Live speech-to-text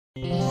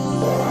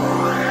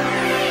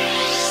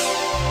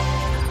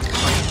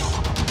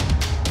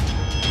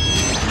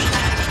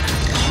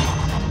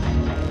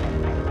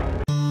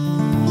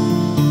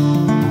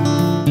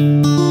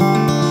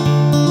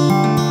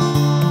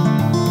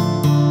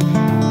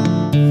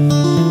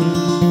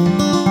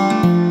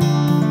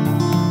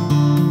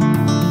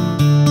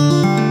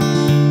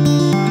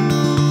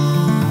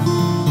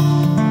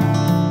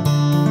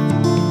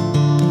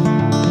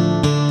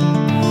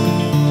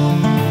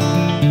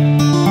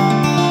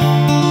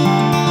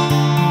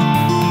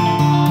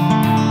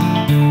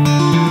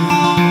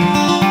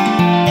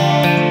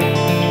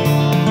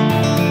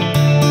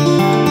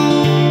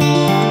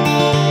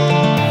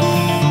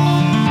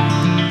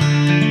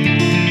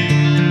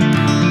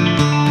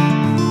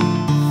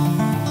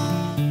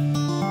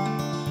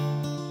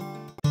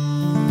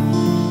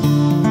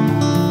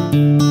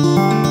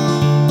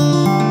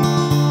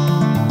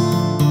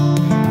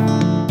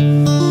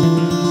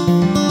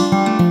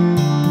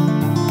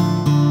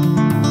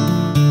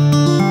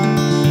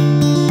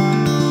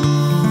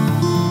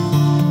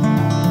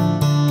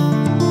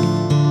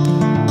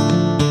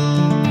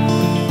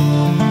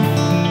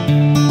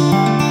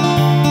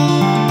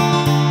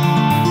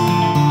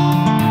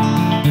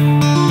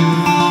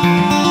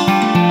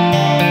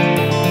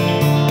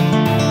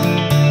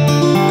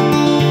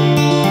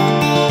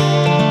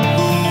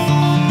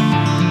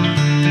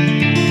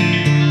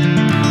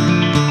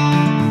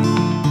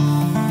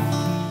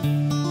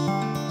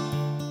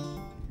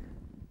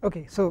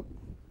Okay, so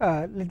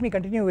let me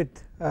continue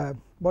with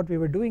what we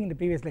were doing in the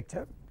previous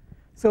lecture.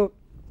 So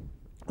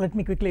let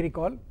me quickly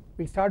recall.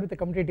 We start with the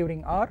commutative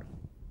ring R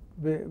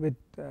with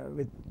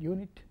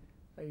unit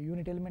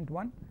element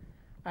 1,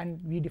 and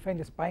we define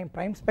this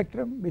prime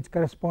spectrum, which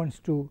corresponds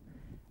to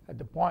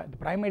the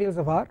prime ideals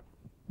of R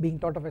being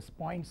thought of as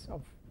points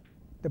of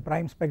the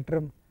prime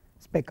spectrum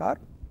spec R,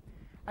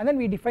 and then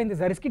we define the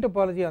Zariski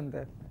topology on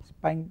the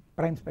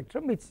prime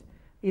spectrum, which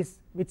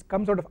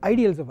comes out of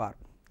ideals of R.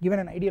 Given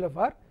an ideal of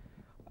R,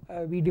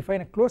 we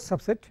define a closed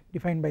subset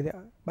defined by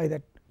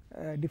that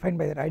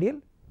ideal.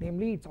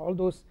 Namely,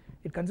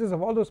 it consists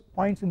of all those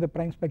points in the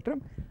prime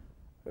spectrum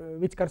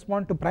which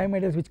correspond to prime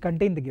ideals which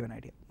contain the given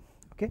ideal.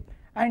 Okay,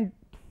 and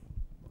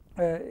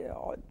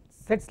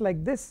sets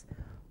like this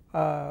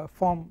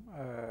form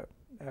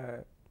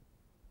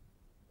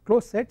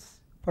closed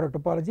sets for a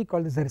topology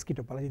called the Zariski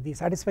topology. They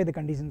satisfy the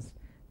conditions,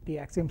 the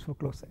axioms for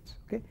closed sets.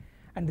 Okay,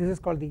 and this is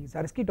called the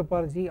Zariski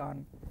topology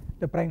on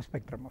the prime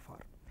spectrum of R.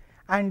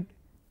 And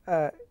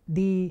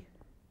the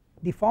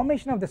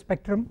formation of the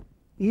spectrum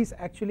is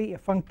actually a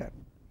functor.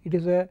 It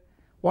is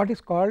what is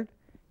called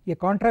a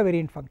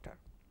contravariant functor.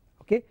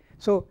 Okay,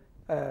 so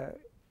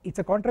it's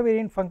a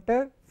contravariant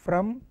functor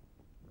from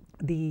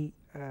the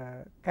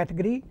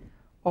category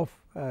of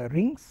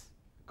rings,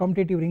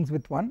 commutative rings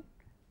with 1.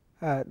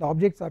 The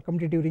objects are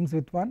commutative rings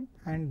with 1,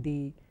 and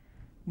the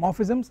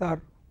morphisms are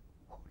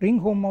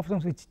ring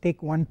homomorphisms which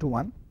take 1 to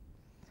 1,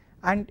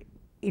 and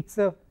it's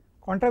a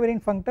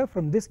contravariant functor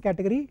from this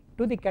category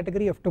to the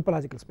category of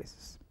topological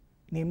spaces.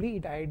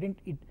 Namely,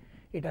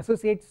 it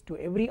associates to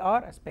every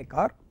R a spec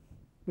R,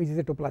 which is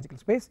a topological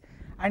space,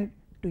 and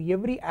to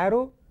every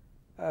arrow,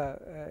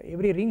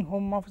 every ring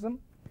homomorphism,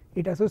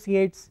 it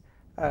associates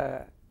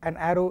an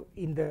arrow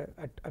in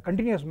a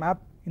continuous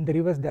map in the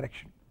reverse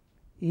direction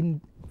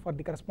for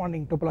the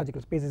corresponding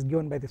topological spaces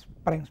given by this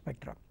prime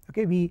spectrum.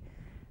 Okay,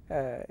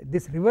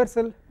 this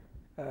reversal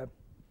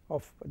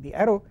of the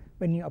arrow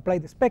when you apply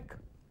the spec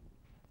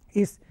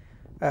is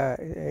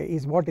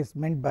what is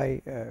meant by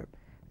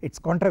its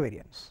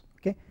contravariance.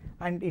 Okay,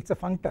 and it's a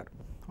functor.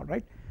 All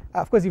right.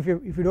 Of course, if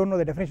you don't know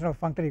the definition of a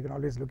functor, you can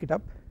always look it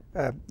up.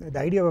 The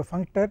idea of a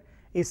functor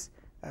is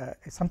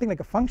something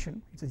like a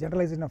function. It's a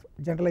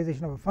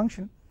generalization of a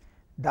function.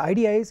 The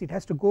idea is it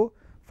has to go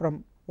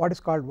from what is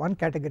called one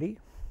category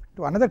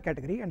to another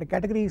category, and the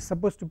category is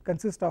supposed to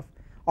consist of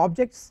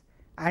objects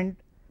and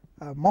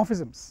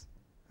morphisms,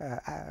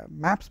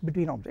 maps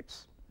between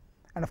objects,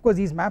 and of course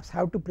these maps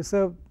have to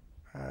preserve.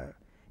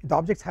 If the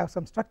objects have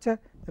some structure,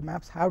 the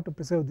maps have to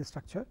preserve this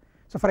structure.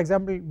 So for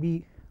example,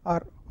 we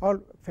are all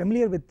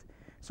familiar with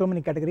so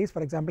many categories.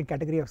 For example,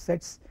 category of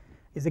sets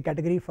is a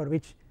category for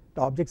which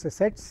the objects are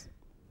sets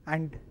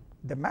and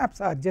the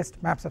maps are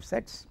just maps of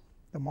sets.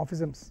 The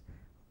morphisms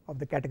of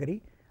the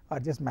category are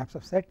just maps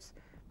of sets.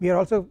 We are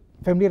also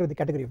familiar with the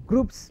category of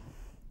groups,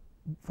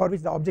 for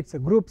which the objects are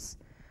groups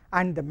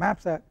and the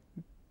maps are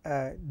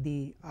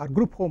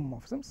group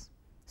homomorphisms.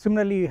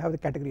 Similarly, you have the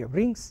category of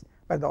rings,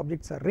 where the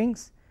objects are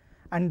rings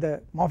and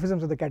the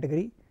morphisms of the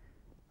category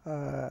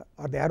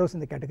or the arrows in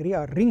the category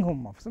are ring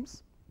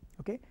homomorphisms.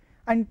 Okay,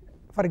 and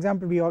for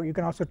example, you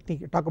can also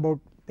talk about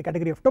the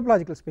category of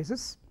topological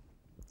spaces,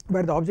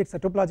 where the objects are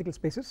topological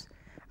spaces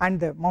and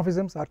the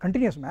morphisms are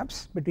continuous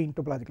maps between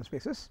topological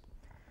spaces.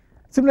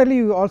 Similarly,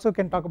 you also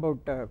can talk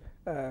about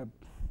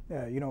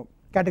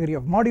category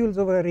of modules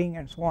over a ring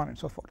and so on and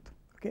so forth.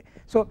 Okay,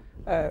 so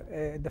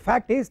the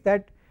fact is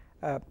that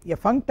a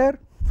functor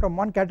from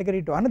one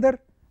category to another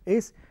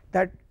is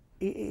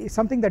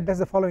something that does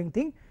the following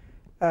thing.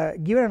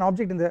 Given an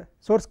object in the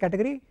source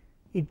category,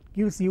 it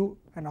gives you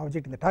an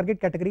object in the target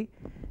category.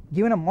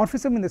 Given a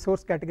morphism in the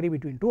source category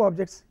between two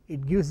objects,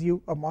 it gives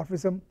you a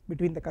morphism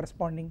between the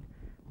corresponding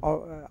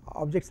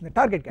objects in the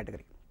target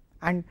category.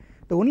 And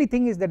the only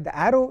thing is that the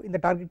arrow in the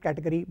target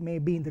category may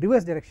be in the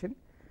reverse direction.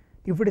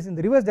 If it is in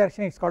the reverse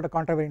direction, it is called a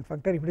contravariant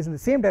functor. If it is in the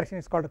same direction, it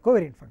is called a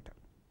covariant functor.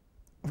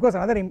 Of course,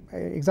 another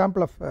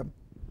example of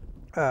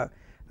a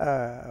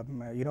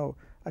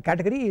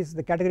category is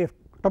the category of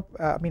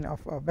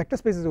of vector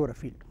spaces over a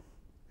field.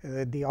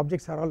 The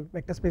objects are all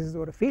vector spaces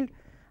over a field,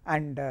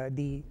 and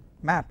the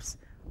maps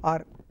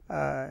are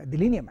the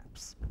linear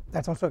maps.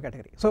 That is also a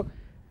category. So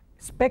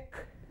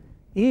spec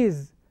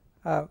is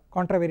a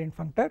contravariant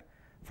functor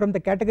from the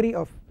category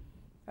of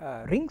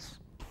rings,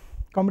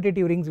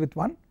 commutative rings with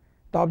 1.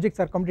 The objects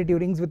are commutative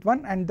rings with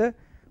 1, and the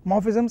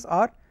morphisms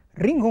are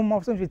ring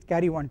homomorphisms which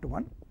carry 1 to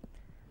 1.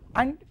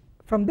 And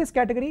from this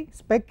category,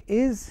 spec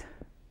is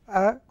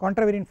a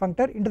contravariant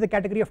functor into the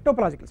category of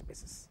topological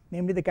spaces,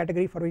 namely the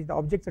category for which the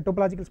objects are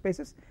topological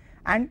spaces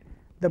and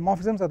the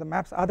morphisms or the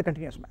maps are the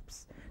continuous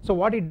maps. So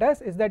what it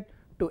does is that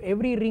to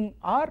every ring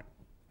R,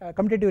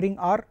 commutative ring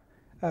R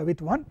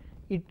with 1,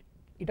 it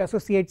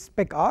associates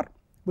spec R,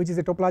 which is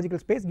a topological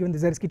space given the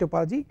Zariski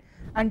topology,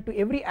 and to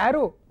every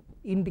arrow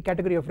in the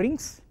category of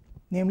rings,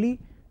 namely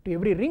to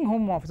every ring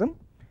homomorphism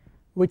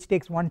which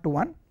takes 1 to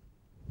 1,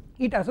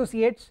 it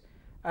associates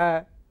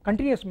a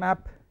continuous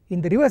map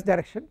in the reverse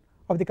direction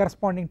of the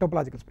corresponding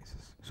topological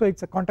spaces. So it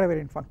is a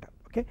contravariant functor,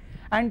 okay.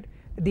 And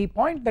the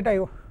point that I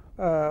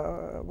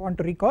want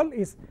to recall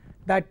is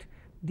that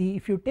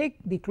if you take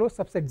the closed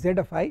subset Z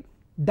of I,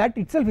 that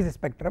itself is a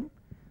spectrum,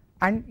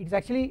 and it is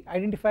actually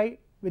identified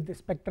with the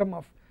spectrum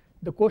of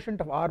the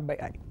quotient of R by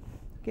I,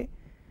 okay.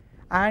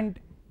 And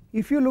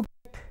if you look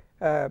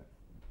at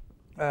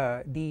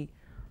the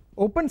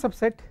open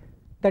subset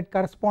that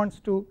corresponds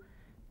to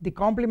the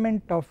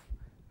complement of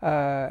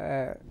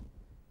the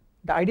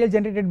ideal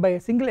generated by a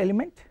single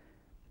element,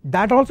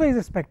 that also is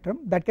a spectrum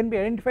that can be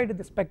identified with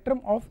the spectrum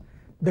of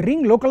the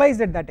ring localized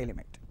at that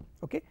element,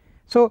 okay.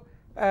 So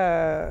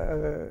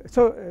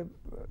so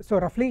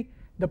roughly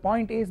the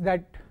point is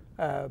that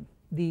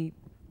the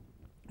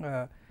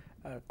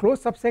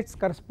closed subsets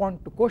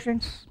correspond to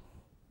quotients,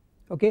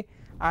 okay,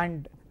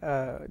 and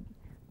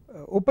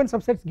open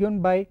subsets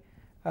given by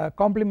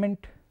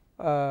complement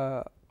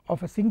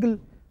of a single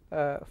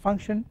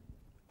function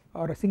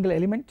or a single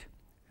element,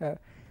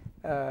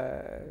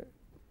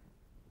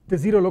 the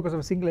zero locus of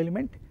a single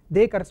element,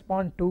 they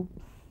correspond to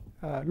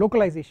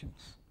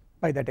localizations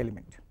by that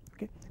element,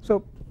 okay.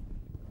 So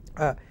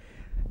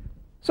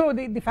so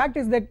the fact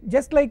is that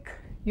just like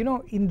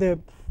in the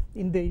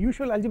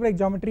usual algebraic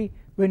geometry,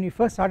 when we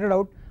first started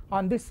out,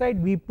 on this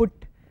side we put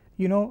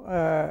we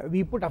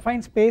put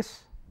affine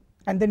space,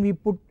 and then we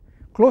put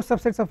closed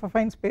subsets of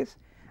affine space,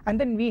 and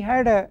then we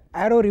had a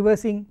arrow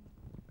reversing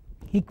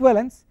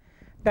equivalence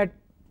that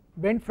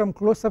went from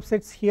closed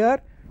subsets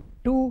here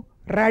to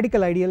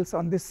radical ideals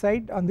on this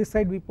side. On this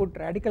side we put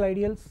radical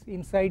ideals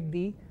inside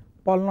the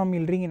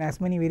polynomial ring in as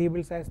many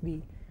variables as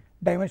the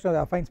dimension of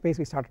the affine space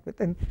we started with,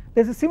 and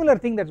there is a similar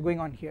thing that is going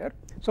on here.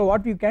 So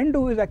what you can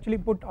do is actually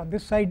put on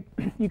this side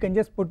you can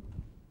just put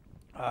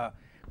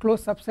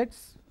closed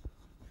subsets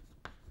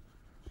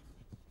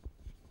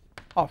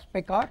of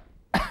spec R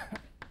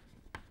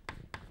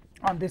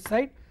on this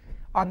side.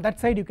 On that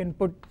side you can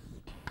put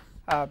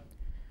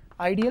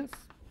ideals.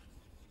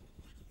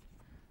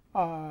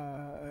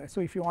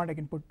 So if you want, I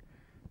can put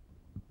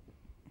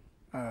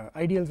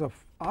ideals of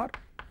R.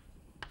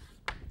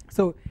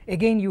 So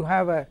again you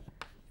have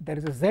there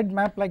is a Z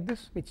map like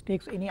this which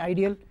takes any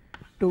ideal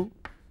to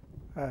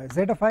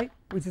Z of I,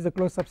 which is a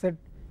closed subset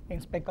in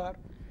spec R,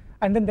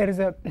 and then there is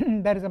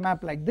a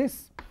map like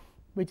this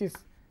which is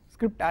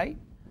script I,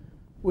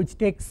 which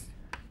takes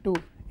to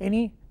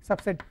any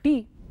subset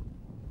T,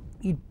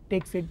 it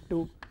takes it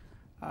to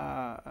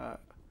I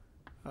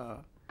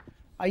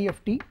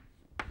of T,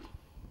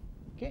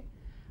 okay.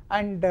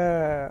 And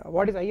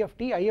what is I of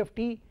T? I of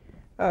T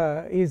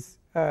is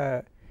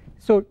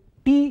so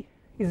T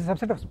is a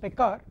subset of spec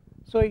R,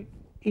 so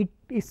it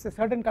is a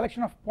certain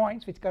collection of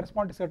points which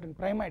correspond to certain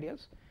prime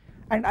ideals,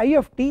 and I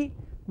of T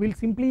will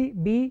simply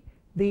be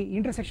the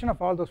intersection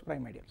of all those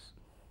prime ideals.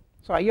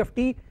 So I of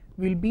T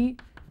will be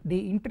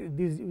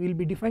this will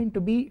be defined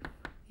to be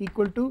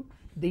equal to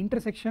the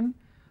intersection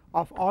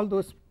of all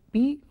those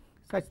P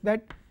such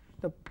that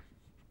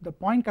the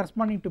point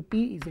corresponding to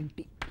P is in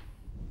T,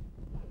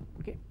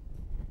 okay.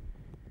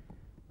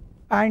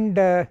 And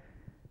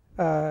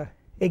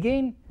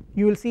again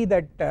you will see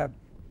that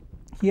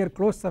here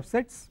closed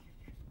subsets,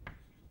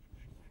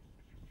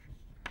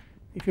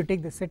 if you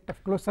take the set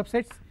of closed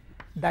subsets,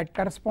 that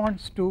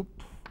corresponds to,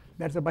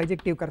 there is a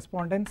bijective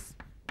correspondence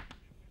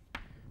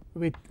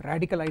with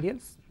radical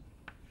ideals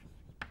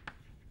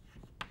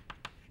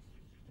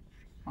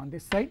on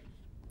this side,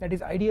 that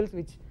is ideals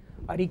which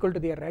are equal to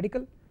their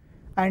radical,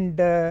 and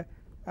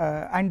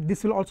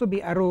this will also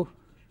be arrow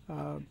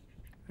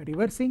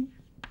reversing,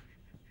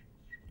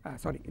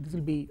 sorry, this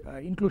will be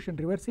inclusion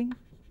reversing,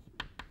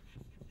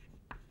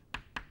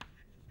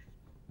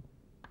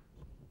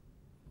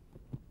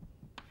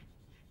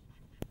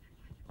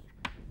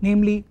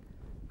 namely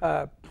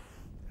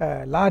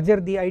larger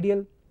the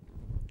ideal,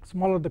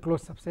 smaller the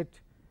closed subset,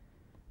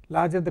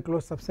 larger the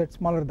closed subset,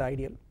 smaller the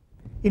ideal.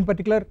 In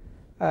particular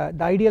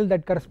the ideal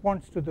that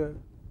corresponds to the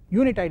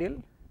unit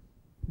ideal,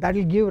 that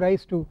will give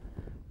rise to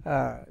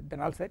the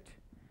null set,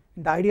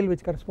 and the ideal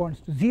which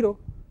corresponds to 0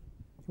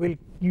 will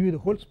give you the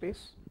whole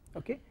space,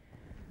 okay.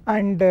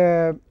 And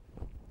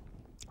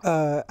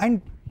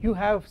you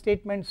have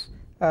statements,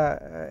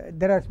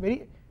 there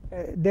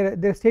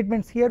are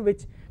statements here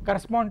which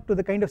correspond to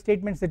the kind of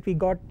statements that we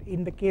got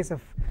in the case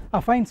of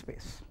affine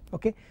space,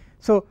 okay.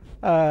 So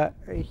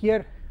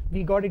here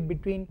we got it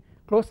between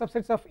closed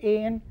subsets of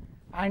an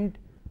and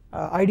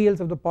ideals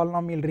of the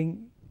polynomial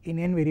ring in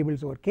n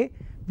variables over k.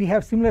 We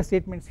have similar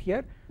statements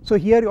here. So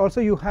here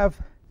also you have,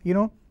 you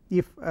know,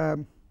 if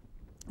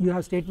you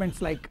have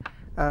statements like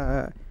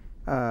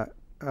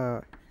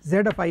z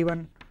of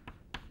I1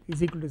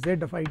 is equal to z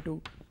of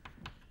I2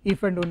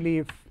 if and only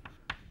if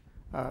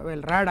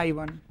well rad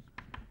I1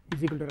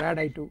 is equal to rad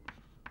I2,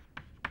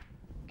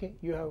 okay.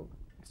 You have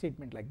a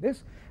statement like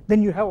this.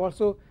 Then you have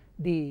also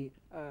the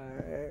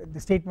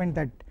statement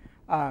that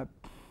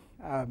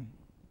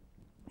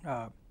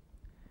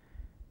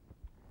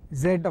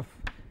z of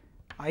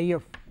I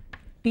of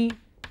t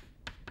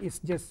is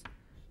just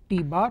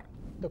t bar,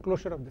 the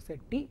closure of the set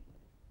T,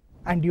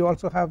 and you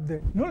also have the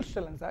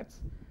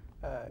Nullstellensatz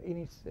in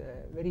its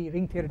very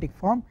ring theoretic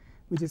form,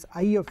 which is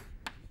I of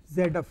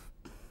z of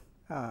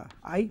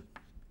I,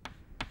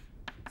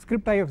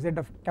 script I of z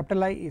of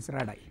capital I is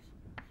rad I.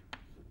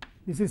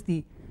 This is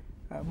the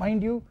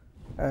mind you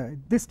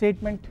this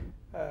statement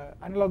the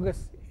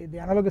analogous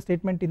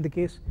statement in the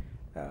case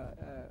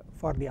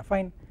for the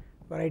affine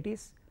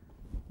varieties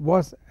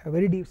was a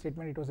very deep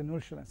statement. It was a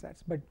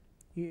Nullstellensatz, but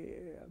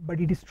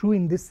it is true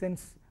in this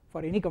sense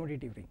for any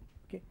commutative ring,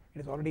 okay.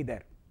 It is already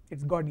there, it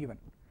is God given.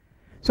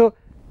 So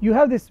you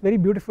have this very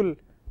beautiful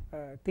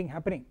thing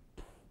happening.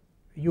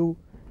 You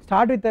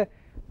start with the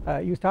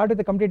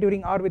commutative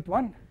ring R with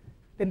 1,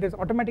 then there is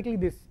automatically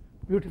this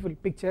beautiful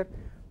picture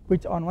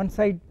which on one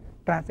side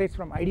translates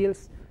from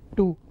ideals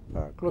to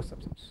closed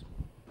subsets,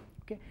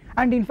 okay.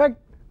 And in fact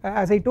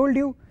as I told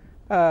you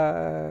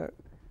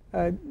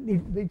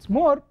it's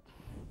more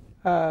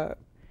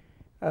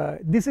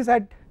this is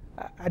at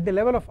the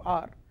level of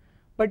R,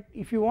 but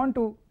if you want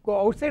to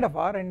go outside of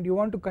R and you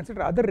want to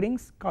consider other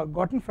rings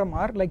gotten from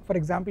R, like for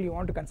example you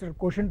want to consider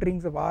quotient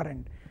rings of R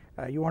and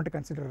you want to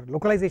consider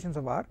localizations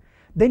of R,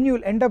 then you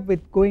will end up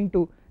with going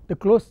to the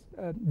closed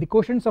the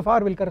quotients of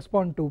R will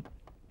correspond to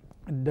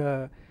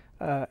the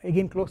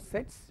again closed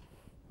sets,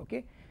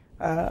 okay,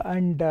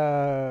 and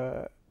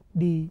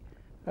the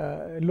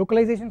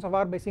localizations of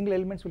R by single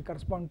elements will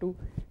correspond to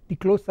the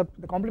closed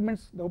the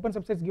complements, the open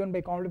subsets given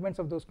by complements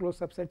of those closed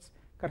subsets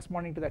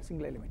corresponding to that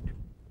single element,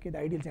 okay, the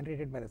ideal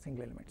generated by the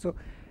single element. So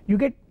you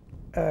get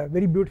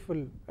very beautiful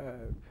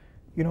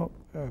you know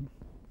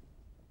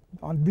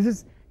on this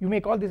is, you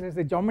may call this as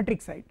the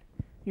geometric side,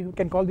 you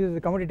can call this as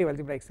the commutative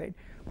algebraic side,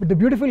 but the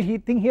beautiful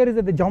thing here is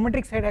that the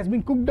geometric side has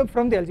been cooked up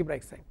from the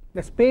algebraic side.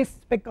 The space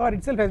spec R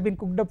itself has been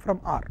cooked up from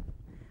R.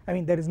 I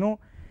mean there is no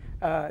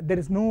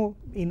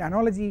in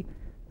analogy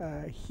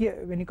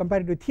here when you compare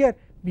it with here,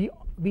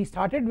 we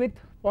started with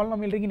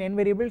polynomial ring in n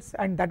variables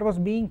and that was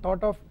being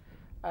thought of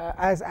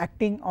as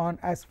acting on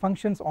as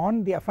functions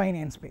on the affine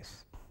n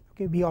space,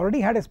 okay. We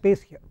already had a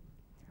space here,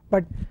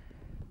 but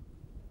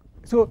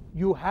so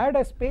you had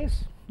a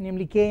space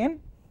namely Kn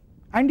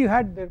and you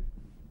had the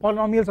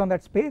polynomials on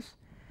that space,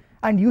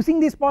 and using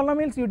these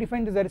polynomials you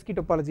defined the Zariski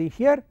topology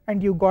here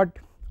and you got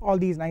all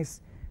these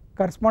nice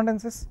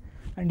correspondences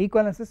and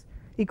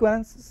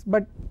equivalences,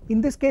 but in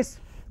this case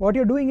what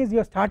you are doing is you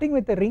are starting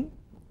with a ring,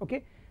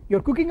 okay, you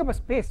are cooking up a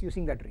space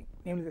using that ring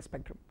namely the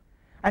spectrum,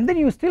 and then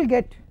you still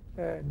get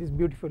this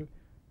beautiful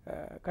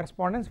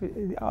correspondence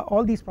with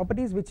all these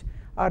properties which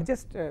are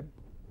just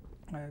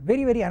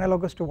very very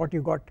analogous to what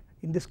you got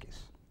in this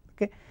case,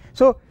 okay.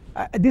 So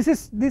this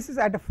is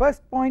at a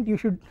first point you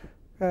should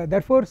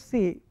therefore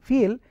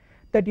feel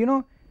that you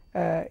know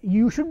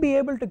you should be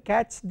able to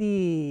catch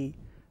the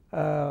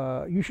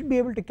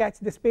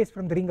space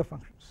from the ring of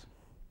functions,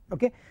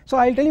 okay. So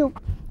I will tell you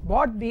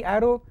what the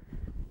arrow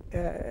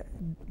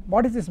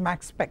what is this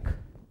max spec,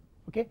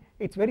 okay.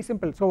 It is very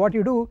simple. So what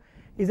you do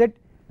is that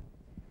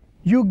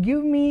you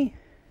give me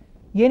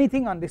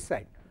anything on this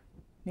side,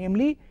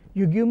 namely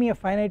you give me a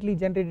finitely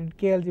generated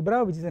K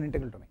algebra which is an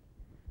integral domain,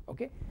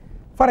 okay.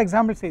 For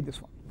example say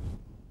this one,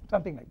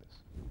 something like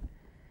this.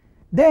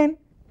 Then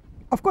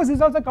of course this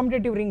is also a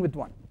commutative ring with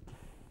 1,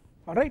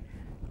 alright.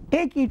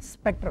 Take its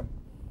spectrum,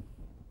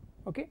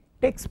 okay,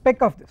 take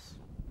spec of this.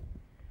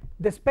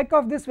 The spec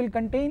of this will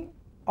contain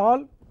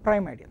all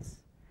prime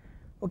ideals,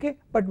 okay,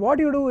 but what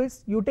you do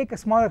is you take a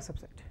smaller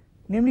subset,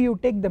 namely you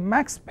take the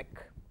max spec.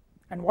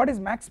 And what is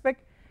max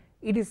spec?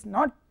 It is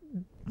not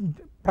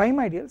prime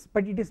ideals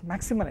but it is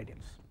maximal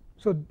ideals.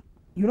 So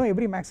you know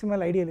every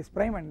maximal ideal is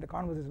prime and the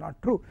converse is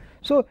not true,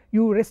 so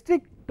you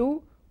restrict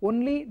to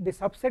only the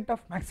subset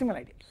of maximal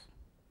ideals,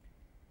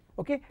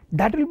 okay.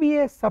 That will be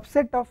a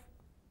subset of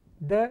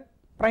the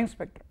prime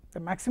spectrum, The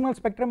maximal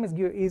spectrum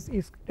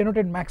is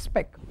denoted max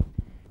spec.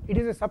 It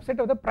is a subset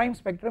of the prime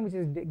spectrum which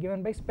is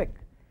given by spec,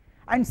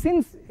 and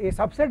since a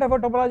subset of a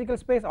topological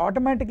space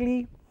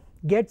automatically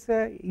gets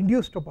a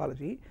induced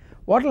topology,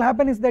 what will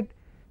happen is that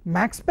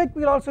max spec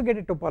will also get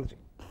a topology.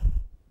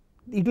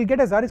 It will get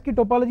a Zariski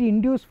topology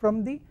induced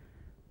from the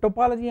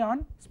topology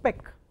on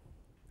spec.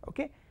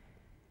 Okay,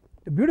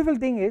 the beautiful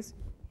thing is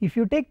if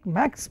you take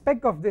max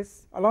spec of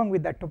this along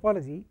with that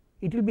topology,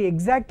 it will be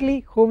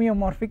exactly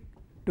homeomorphic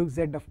to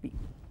Z of P.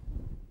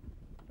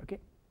 Okay,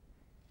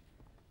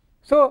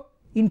 so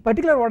in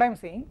particular what I am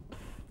saying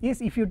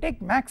is if you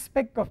take max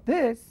spec of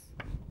this,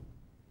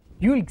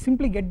 you will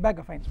simply get back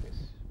affine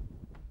space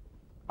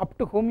up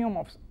to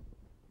homeomorphism.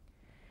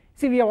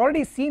 See, we have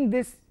already seen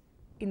this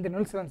in the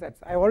Nullstellan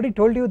sets. I have already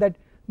told you that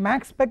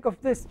max spec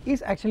of this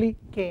is actually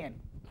Kn,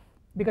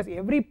 because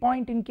every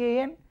point in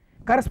Kn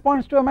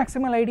corresponds to a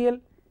maximal ideal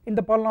in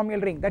the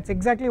polynomial ring. That is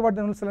exactly what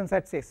the Nullstellan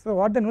set says. So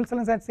what the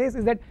Nullstellan set says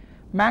is that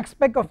max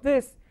spec of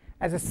this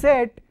as a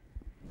set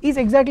is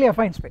exactly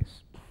affine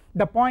space.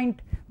 The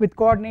point with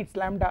coordinates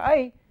lambda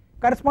I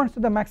corresponds to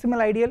the maximal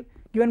ideal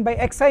given by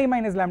xi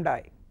minus lambda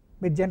I,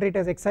 with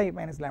generators xi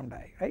minus lambda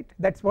I, right?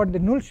 That is what the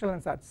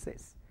Nullstellan set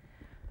says.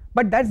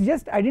 But that is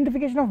just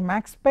identification of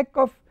max spec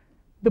of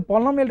the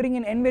polynomial ring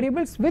in n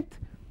variables with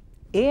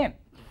an,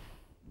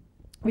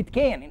 with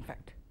Kn in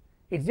fact.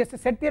 It is just a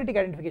set theoretic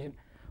identification.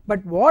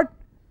 But what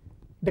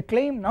the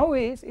claim now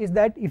is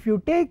that if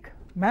you take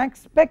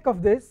max spec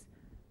of this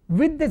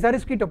with the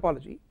Zariski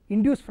topology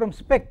induced from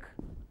spec,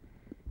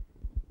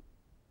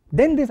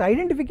 then this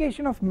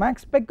identification of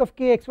max spec of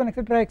k x1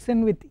 etc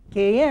xn with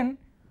Kn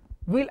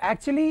will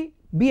actually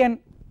be an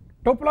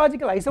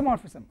topological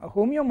isomorphism, a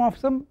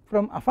homeomorphism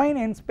from affine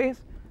n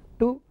space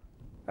to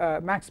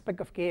max spec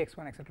of k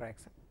x1 etc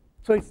xn.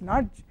 So it's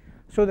not,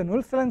 so the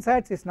Nullstellan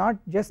sets is not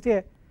just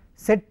a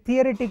set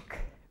theoretic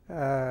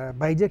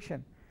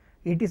bijection,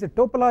 it is a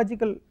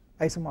topological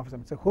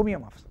isomorphism, it's a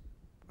homeomorphism.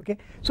 Okay,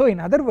 so in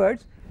other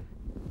words,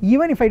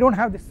 even if I don't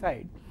have this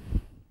side,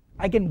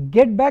 I can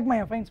get back my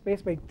affine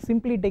space by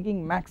simply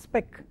taking max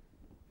spec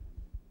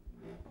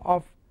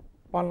of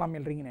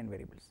polynomial ring in n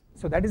variables.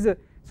 So that is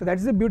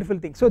a beautiful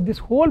thing. So this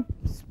whole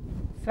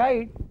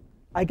side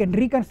I can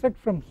reconstruct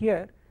from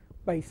here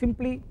by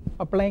simply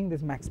applying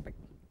this max spec,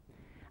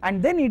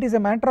 and then it is a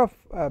matter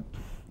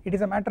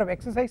of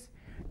exercise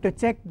to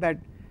check that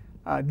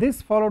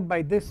this followed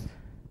by this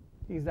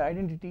is the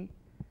identity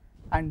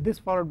and this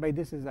followed by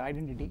this is the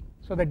identity,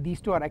 so that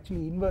these two are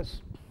actually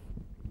inverse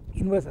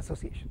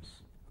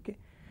associations. Okay,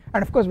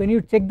 and of course when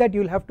you check that you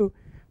will have to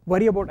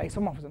worry about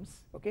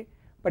isomorphisms, okay,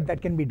 but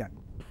that can be done.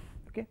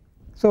 Okay,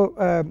 so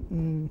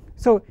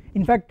so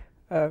in fact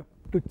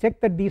to check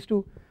that these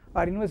two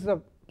are inverses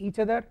of each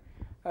other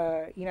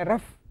in a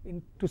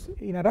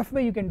rough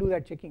way you can do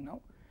that checking now,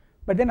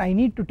 but then I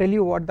need to tell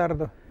you what are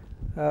the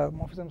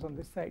morphisms on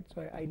this side.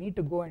 So I need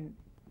to go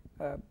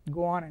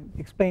on and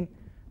explain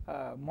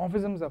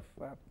morphisms of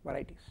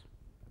varieties.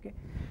 Okay,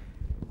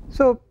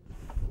 so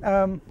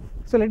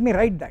so let me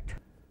write that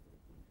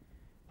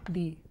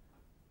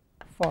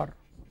for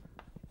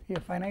a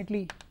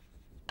finitely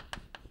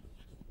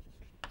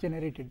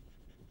generated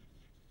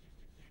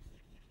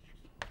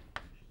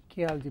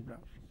K algebra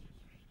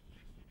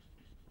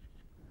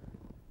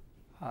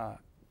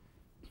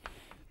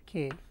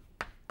K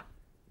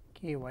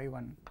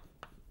y1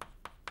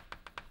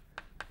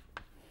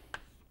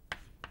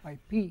 by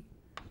P,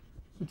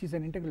 which is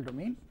an integral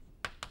domain,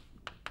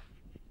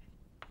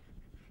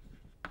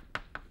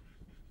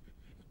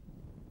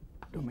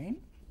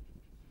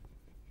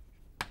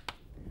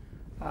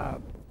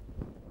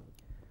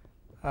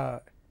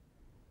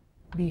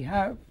 we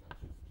have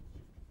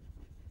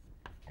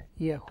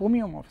a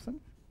homeomorphism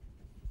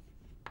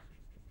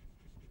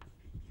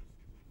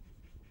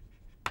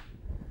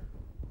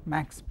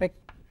max spec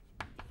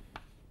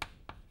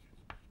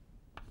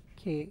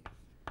K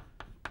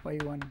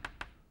y1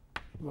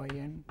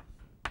 yn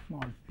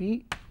mod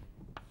P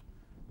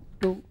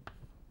to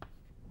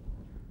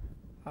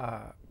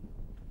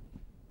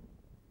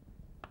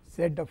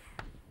Z of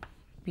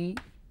P,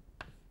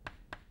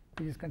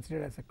 which is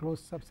considered as a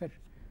closed subset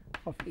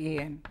of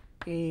AN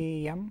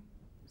AM.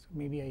 So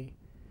maybe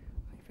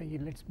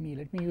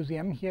let me use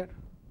M here.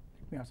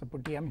 Let me also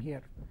put M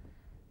here.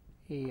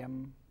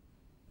 AM.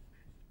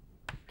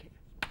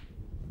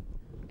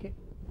 Okay.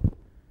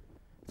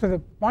 So the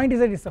point is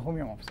that it's a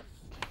homeomorphism.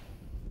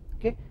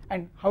 Okay,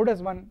 and how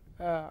does one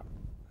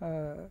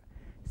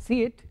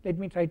see it? Let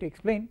me try to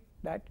explain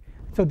that.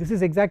 So this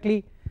is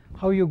exactly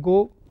how you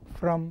go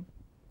from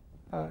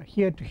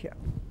here to here.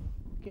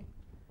 Okay,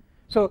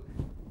 so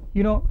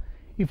you know,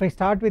 if I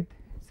start with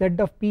Z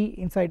of P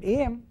inside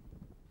AM,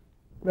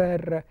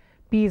 where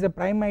P is a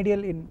prime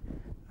ideal in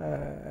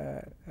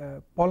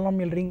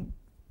polynomial ring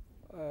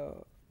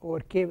over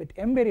K with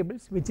m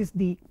variables, which is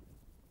the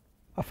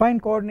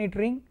affine coordinate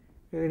ring,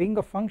 the ring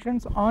of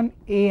functions on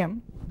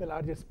AM, the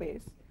larger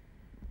space.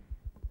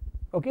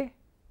 Okay,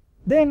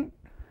 then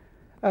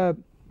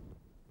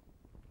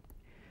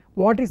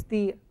what is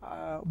the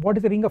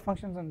ring of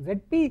functions on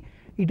ZP?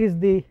 It is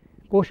the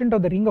quotient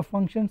of the ring of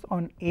functions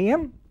on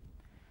AM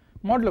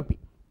modulo P,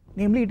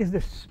 namely it is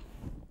this.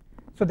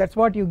 So that is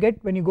what you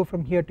get when you go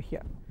from here to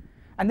here,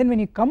 and then when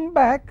you come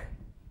back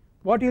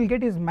what you will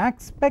get is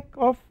max spec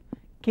of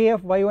k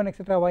of y1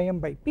 etc. ym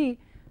by P,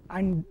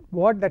 and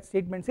what that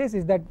statement says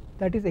is that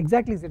that is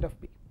exactly Z of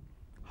P.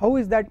 How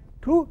is that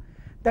true?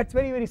 That is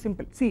very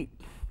simple. See,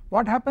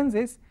 what happens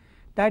is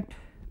that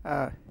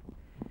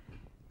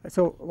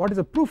so what is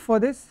the proof for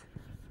this?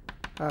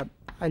 I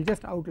will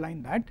just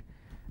outline that.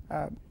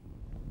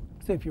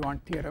 So if you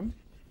want theorem,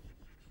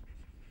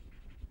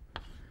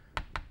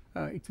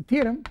 it is a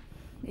theorem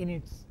in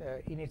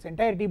its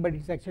entirety, but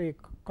it is actually a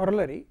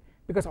corollary,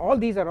 because all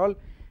these are all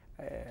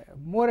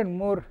more and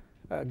more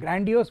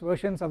grandiose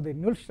versions of the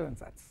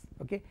Nullstellensatz,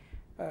 okay,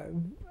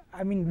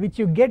 I mean which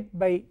you get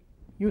by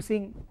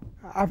using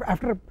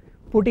after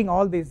putting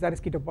all this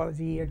Zariski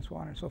topology and so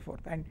on and so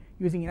forth and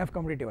using enough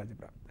commutative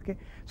algebra, okay.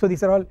 So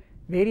these are all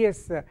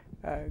various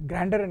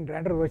grander and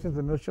grander versions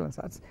of the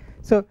Nullstellensatz.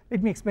 So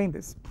let me explain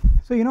this.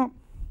 So you know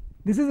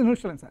this is the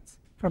Nullstellensatz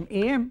from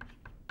AM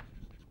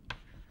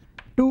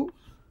to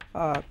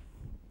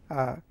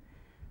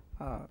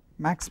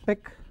max spec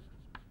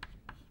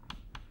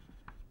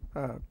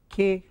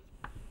k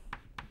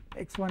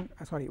x1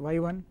 sorry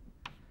y1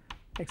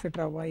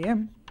 etc.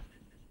 ym.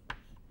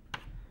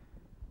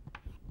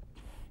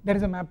 There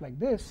is a map like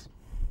this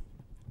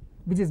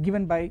which is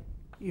given by,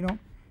 you know,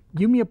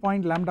 give me a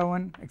point lambda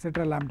 1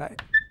 etc. lambda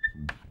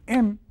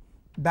m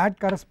that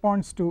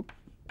corresponds to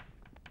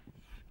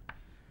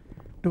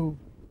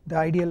the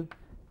ideal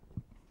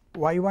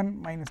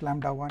y1 minus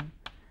lambda 1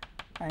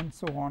 and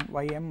so on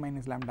ym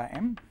minus lambda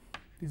m.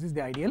 This is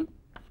the ideal.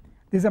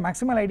 This is a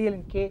maximal ideal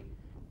in k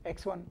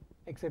x1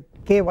 etc.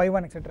 k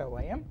y1 etc.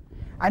 ym,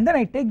 and then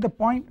I take the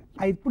point,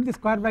 I put the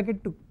square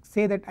bracket to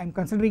say that I am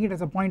considering it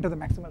as a point of the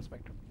maximal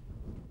spectrum,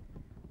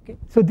 okay.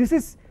 So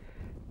this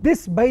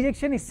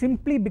bijection is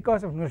simply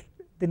because of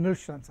the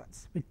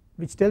Nullstellensatz,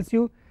 which tells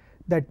you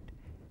that,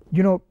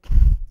 you know,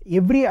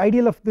 every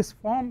ideal of this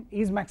form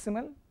is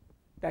maximal.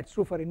 That is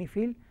true for any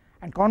field,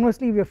 and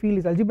conversely if your field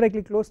is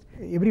algebraically closed,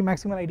 every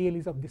maximal ideal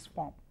is of this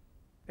form,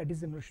 that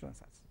is the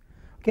Nullstellensatz,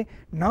 okay.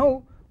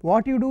 Now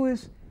what you do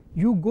is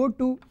you go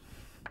to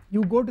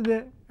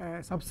the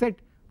subset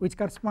which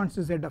corresponds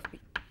to Z of P,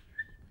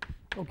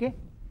 okay.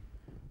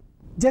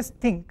 Just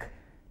think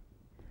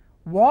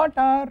what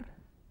are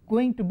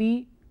going to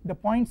be the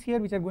points here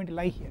which are going to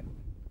lie here.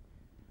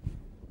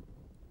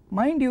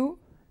 Mind you,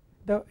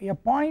 a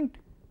point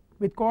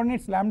with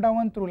coordinates lambda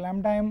 1 through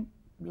lambda m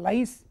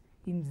lies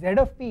in Z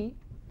of P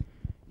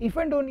if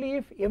and only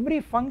if every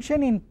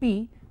function in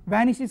P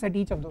vanishes at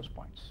each of those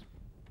points.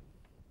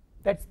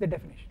 That is the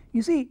definition.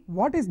 You see,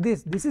 what is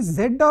this? This is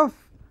Z of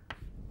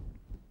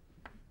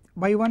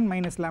y1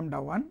 minus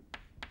lambda 1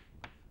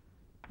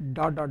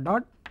 dot dot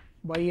dot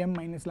ym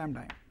minus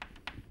lambda m.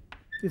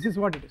 This is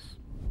what it is.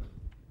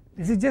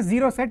 This is just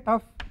zero set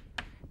of,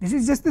 this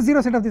is just the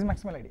zero set of this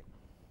maximal ideal,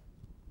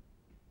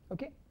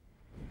 okay.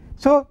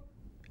 So,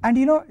 and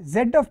you know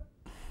Z of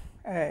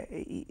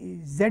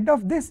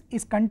this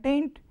is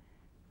contained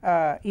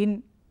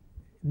in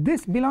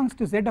this belongs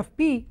to Z of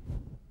P,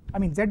 I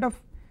mean Z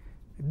of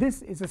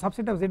this is a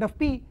subset of Z of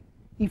P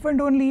if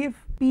and only if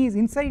P is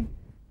inside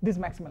this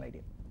maximal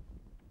ideal,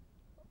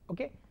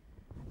 okay.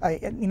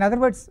 In other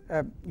words,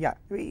 yeah,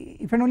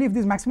 if and only if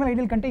this maximal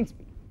ideal contains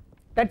P.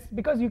 That is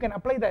because you can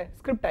apply the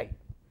script I.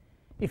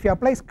 If you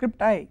apply script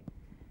I,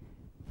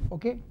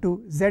 okay,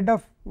 to Z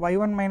of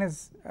y1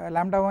 minus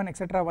lambda 1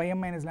 etc. ym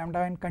minus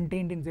lambda n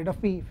contained in Z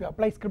of P, if you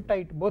apply script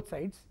I to both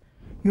sides,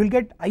 you will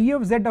get I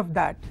of Z of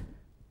that,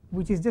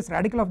 which is just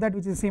radical of that,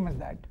 which is the same as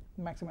that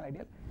maximal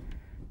ideal,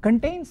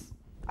 contains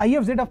I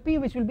of Z of P,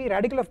 which will be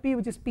radical of P,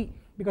 which is P,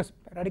 because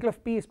radical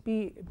of P is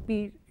P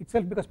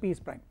itself, because P is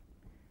prime.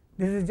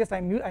 This is just I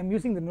am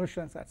using the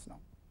Nullstellensatz now.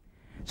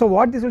 So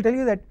what this will tell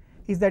you that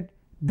is that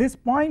this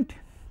point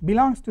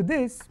belongs to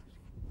this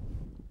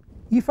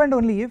if and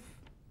only if,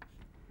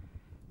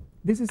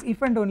 this is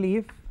if and only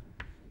if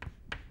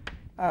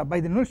by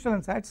the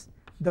Nullstellensatz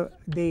the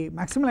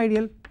maximal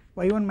ideal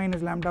y1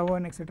 minus lambda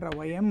 1 etc.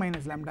 ym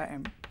minus lambda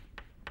m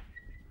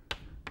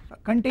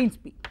contains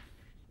P,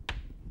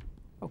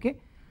 okay.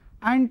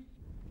 And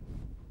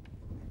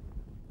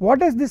what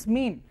does this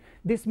mean?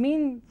 This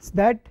means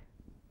that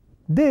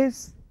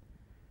this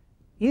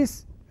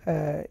is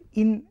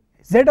in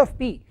Z of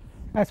P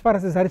as far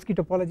as the Zariski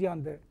topology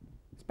on the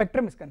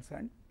spectrum is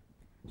concerned.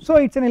 So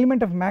it is an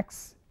element of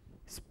max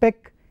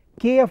spec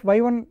k of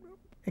y1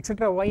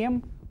 etc.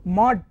 ym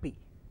mod P.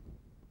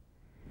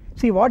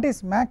 See, what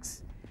is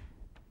max?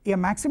 A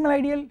maximal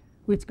ideal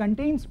which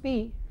contains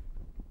P,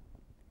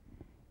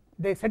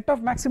 the set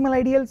of maximal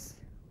ideals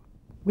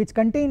which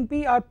contain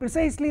P are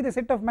precisely the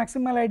set of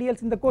maximal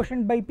ideals in the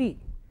quotient by P.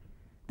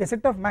 The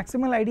set of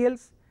maximal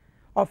ideals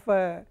of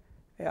a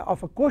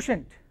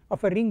quotient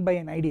of a ring by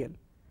an ideal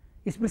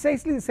is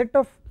precisely the set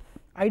of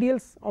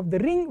ideals of the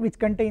ring which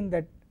contain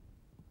that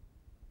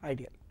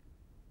ideal,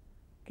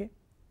 okay.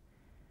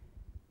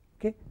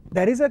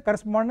 There is a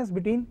correspondence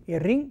between a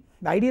ring,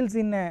 the ideals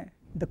in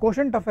the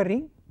quotient of a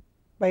ring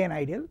by an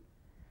ideal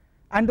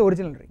and the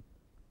original ring.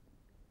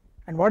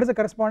 And what is the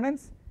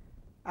correspondence?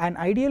 An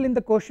ideal in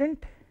the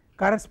quotient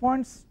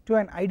corresponds to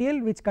an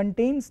ideal which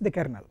contains the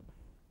kernel,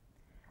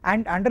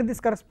 and under this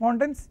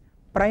correspondence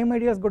prime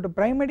ideals go to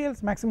prime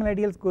ideals, maximal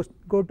ideals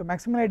go to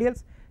maximal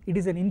ideals. It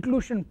is an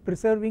inclusion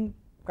preserving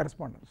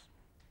correspondence.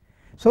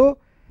 So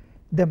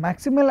the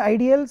maximal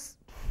ideals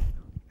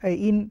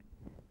in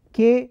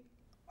K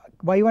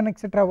y1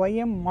 etc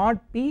ym mod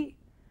p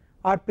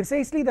are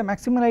precisely the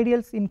maximal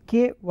ideals in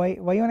K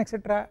y1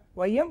 etc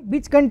ym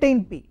which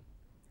contain p.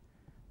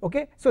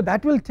 Okay, so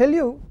that will tell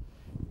you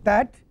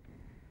that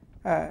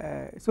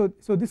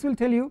so this will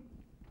tell you,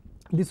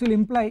 this will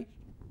imply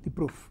the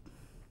proof.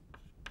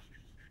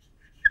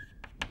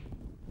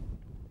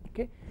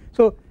 Okay,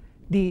 so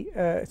the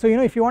so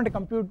if you want to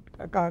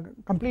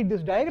complete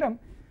this diagram,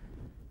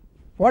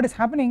 what is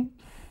happening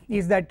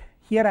is that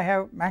here I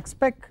have max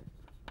spec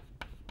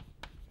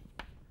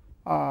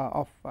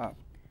of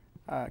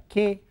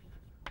K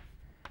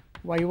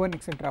y1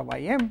 etc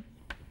ym,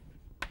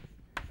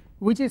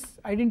 which is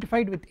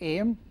identified with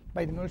am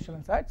by the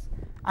Null-Schlein-Zatz,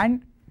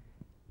 and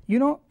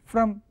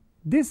from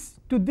this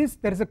to this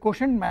there is a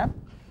quotient map,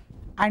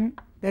 and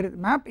there is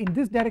map in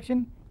this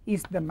direction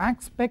is the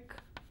max spec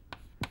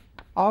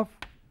of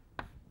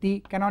the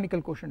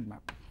canonical quotient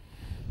map.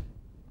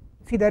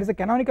 See, there is a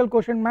canonical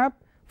quotient map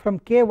from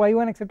K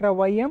y1 etc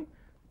ym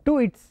to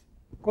its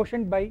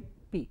quotient by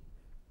p.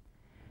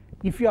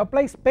 If you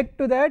apply spec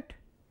to that,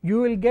 you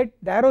will get,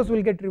 the arrows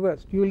will get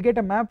reversed, you will get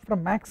a map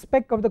from max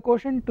spec of the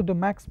quotient to the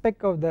max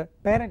spec of the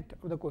parent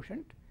of the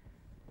quotient,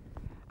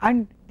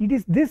 and it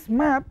is this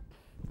map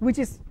which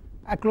is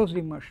a closed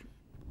immersion,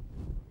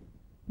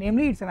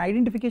 namely it is an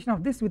identification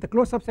of this with a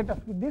closed subset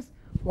of this.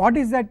 What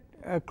is that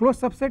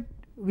closed subset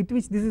with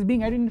which this is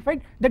being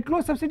identified? That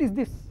closed subset is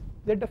this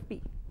Z of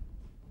p.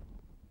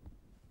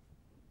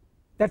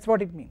 That is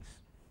what it means.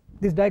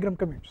 This diagram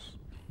commutes.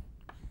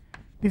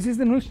 This is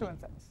the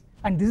Null-Schlein-Zatz,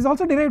 and this is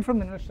also derived from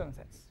the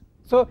Null-Schlein-Zatz.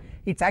 So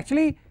it is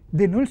actually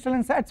the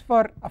Null-Schlein-Zatz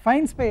for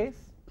affine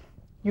space,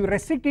 you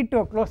restrict it to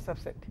a closed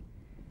subset.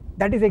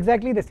 That is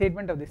exactly the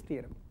statement of this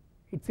theorem.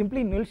 It is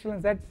simply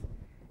Null-Schlein-Zatz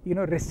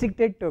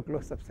restricted to a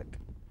closed subset,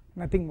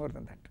 nothing more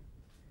than that.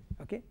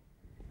 Okay,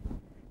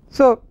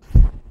 so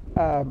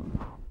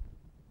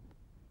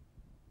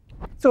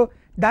so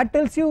that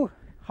tells you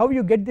how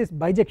you get this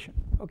bijection.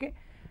 Okay,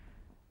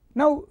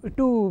 now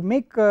to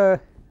make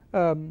to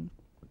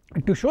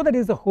show that it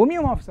is a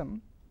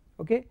homeomorphism,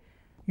 okay,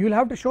 you will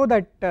have to show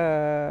that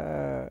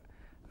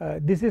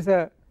this is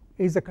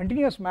a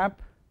continuous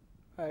map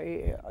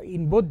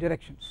in both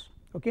directions.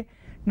 Okay,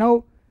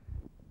 now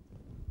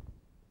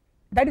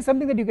that is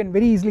something that you can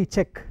very easily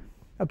check.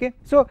 Okay,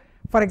 so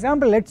for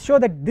example, let us show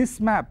that this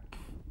map,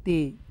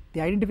 the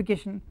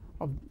identification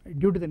of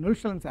due to the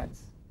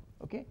Null-Schlein-Zatz,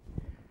 okay,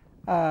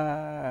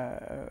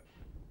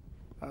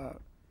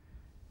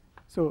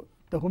 so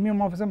the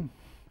homeomorphism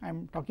I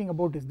am talking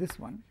about is this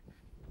one.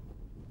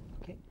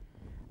 Okay,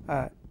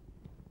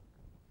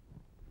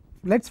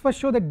 let us first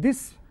show that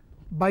this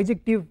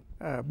bijective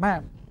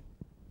map,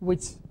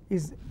 which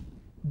is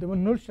the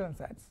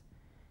Null-Schlein-Zatz,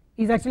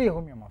 is actually a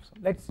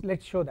homeomorphism.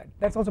 Let's show that.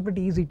 That's also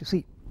pretty easy to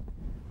see.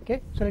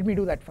 Okay, so let me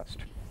do that first.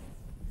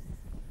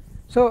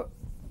 So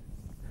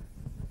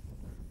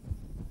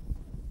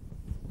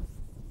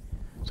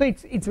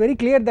it's very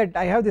clear that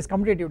I have this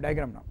commutative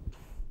diagram now.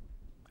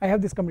 I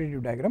have this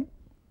commutative diagram,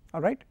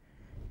 all right,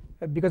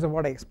 because of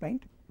what I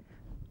explained.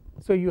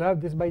 So you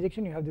have this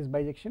bijection, you have this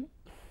bijection.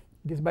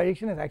 This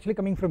bijection is actually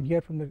coming from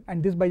here,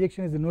 and this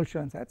bijection is the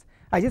Null-Schlein-Zatz.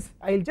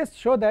 I'll just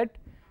show that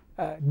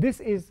this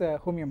is a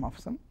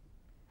homeomorphism.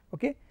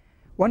 Okay,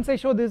 once I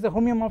show this is a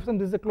homeomorphism,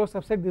 this is a closed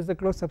subset, this is a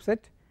closed subset.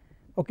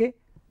 Okay,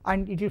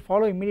 and it will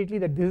follow immediately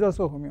that this is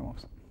also a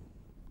homeomorphism.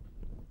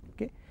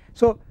 Okay,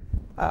 so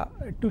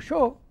to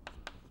show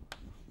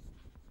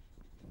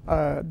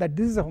that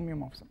this is a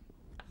homeomorphism,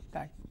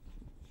 that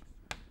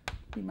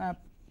the map,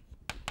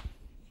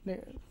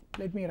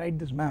 let me write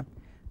this map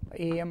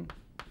am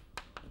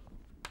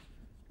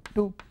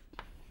to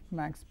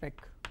max spec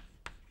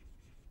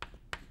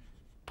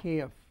K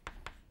of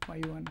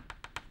y1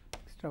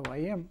 extra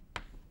ym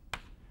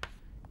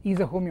is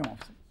a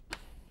homeomorphism.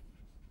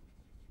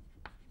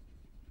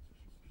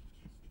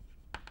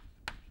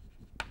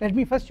 Let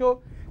me first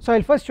show, so I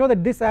will first show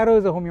that this arrow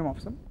is a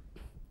homeomorphism.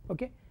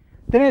 Okay,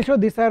 then I will show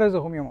this arrow is a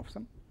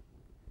homeomorphism.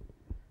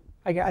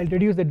 I will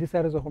deduce that this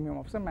arrow is a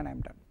homeomorphism and I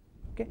am done.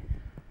 Okay,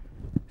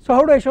 so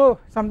how do I show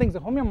something is a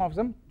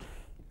homeomorphism?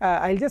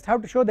 I will just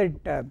have to show that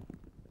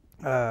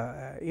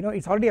it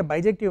is already a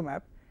bijective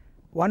map.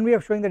 One way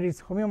of showing that it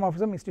is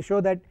homeomorphism is to show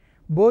that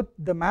both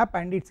the map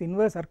and its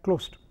inverse are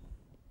closed.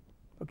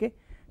 Okay,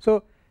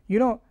 so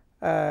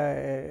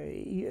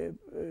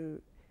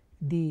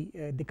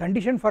the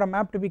condition for a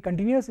map to be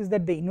continuous is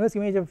that the inverse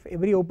image of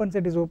every open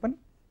set is open,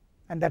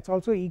 and that's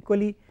also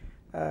equally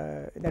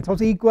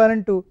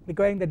equivalent to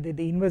requiring that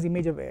the inverse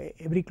image of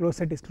every closed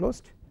set is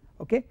closed.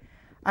 Okay,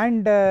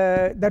 and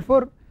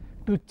therefore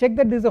to check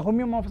that this is a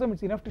homeomorphism,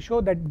 it's enough to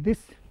show that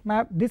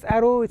this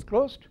arrow is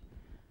closed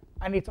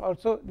and it's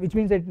also, which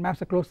means that it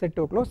maps a closed set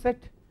to a closed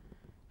set,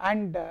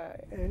 and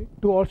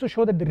to also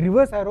show that the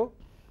reverse arrow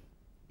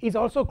is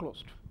also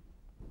closed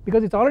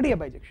because it's already a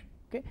bijection.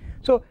 Okay,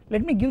 so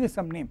let me give this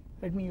some name.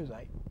 Let me use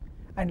I,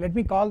 and let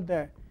me call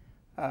the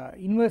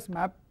inverse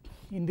map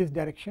in this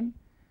direction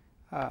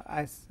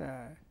as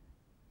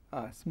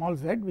small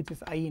z, which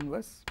is I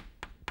inverse.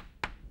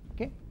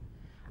 Okay,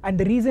 and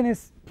the reason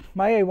is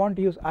why I want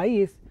to use I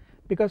is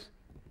because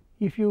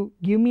if you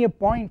give me a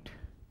point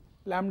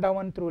lambda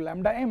 1 through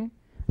lambda m,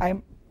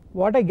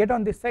 what I get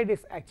on this side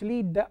is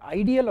actually the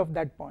ideal of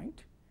that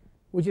point,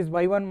 which is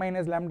y1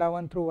 minus lambda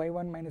 1 through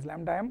y1 minus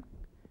lambda m,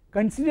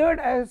 considered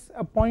as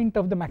a point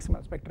of the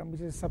maximal spectrum,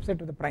 which is a subset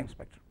of the prime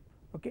spectrum.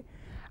 Okay,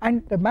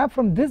 and the map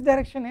from this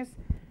direction is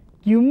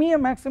give me a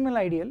maximal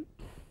ideal.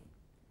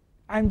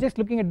 I am just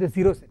looking at the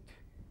 0 set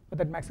for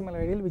that maximal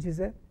ideal, which is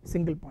a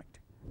single point.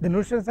 The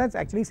notional sense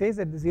actually says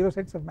that the 0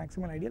 sets of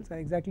maximal ideals are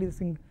exactly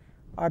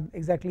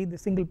the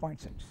single point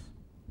sets.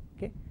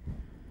 Okay,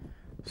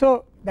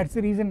 so that's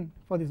the reason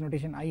for this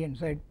notation I and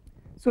z.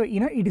 So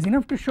it is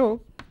enough to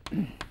show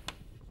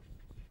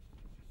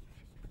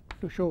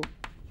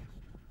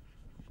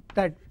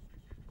that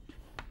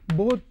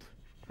both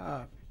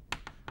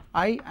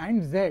I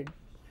and z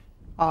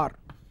are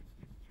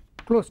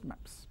closed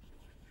maps.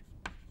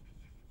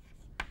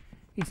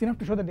 It's enough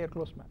to show that they are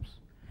closed maps.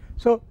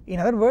 So in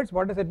other words,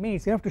 what does that mean?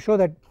 It's enough to show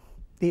that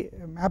the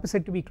map is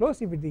said to be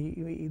closed if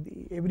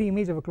every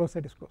image of a closed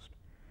set is closed.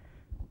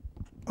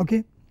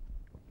 Okay,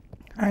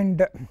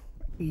 and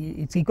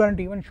it's equivalent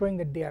to even showing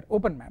that they are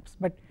open maps,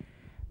 but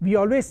we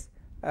always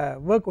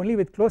work only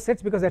with closed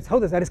sets because that's how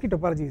the Zariski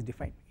topology is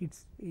defined.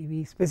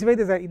 We specify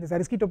this in the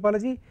Zariski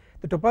topology.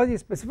 The topology is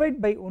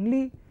specified by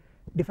only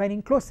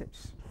defining closed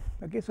sets.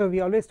 Okay, so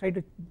we always try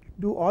to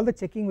do all the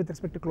checking with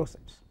respect to closed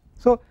sets.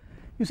 So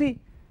you see,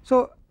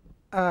 so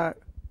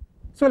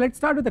let's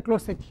start with the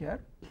closed set here,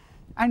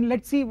 and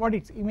let's see what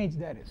its image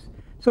there is.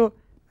 So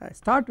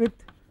start with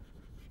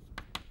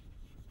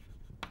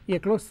a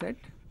closed set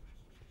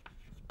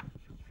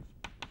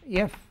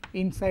f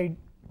inside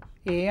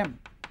AM.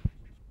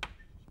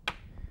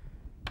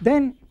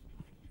 Then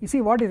you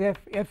see what is f?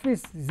 F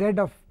is z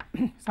of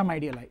some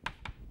ideal I,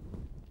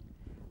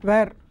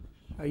 where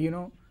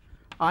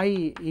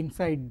I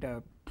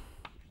inside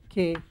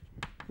k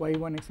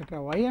y1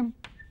 etc. ym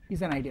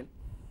is an ideal.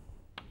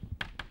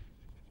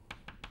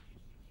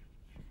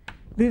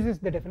 This is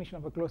the definition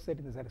of a closed set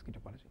in the Zariski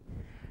topology.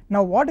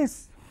 Now what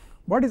is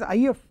I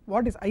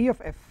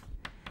of f?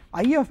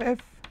 I of f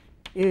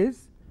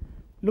is,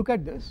 look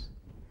at this,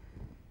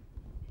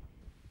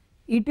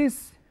 it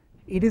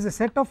is a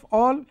set of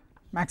all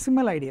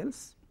maximal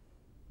ideals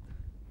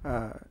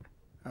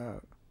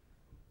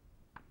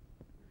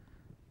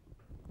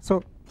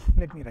so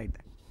let me write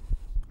that.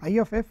 I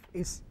of f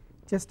is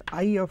just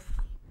I of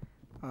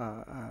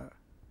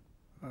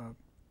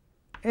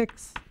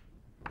x,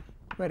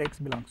 where x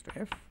belongs to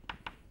f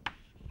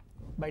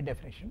by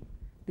definition.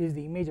 This is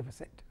the image of a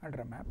set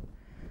under a map,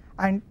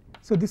 and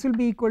so this will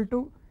be equal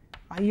to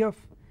I of,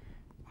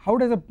 how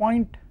does a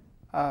point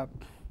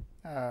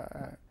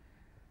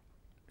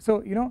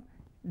so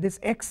this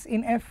x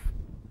in f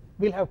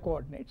will have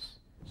coordinates,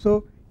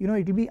 so it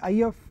will be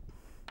I of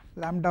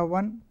lambda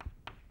 1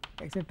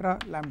 etc.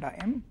 lambda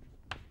m,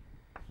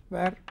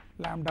 where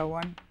lambda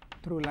 1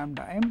 through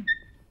lambda m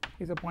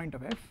is a point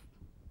of f.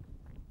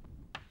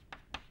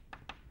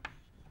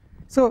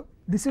 So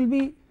this will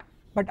be,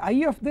 but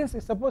I of this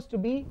is supposed to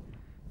be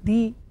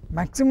the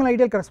maximal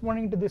ideal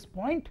corresponding to this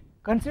point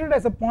considered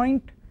as a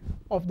point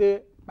of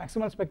the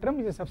maximal spectrum,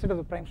 which is a subset of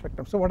the prime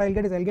spectrum. So what I will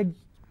get is I will get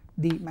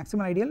the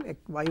maximal ideal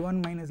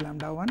y1 minus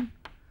lambda 1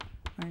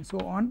 and so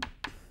on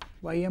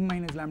ym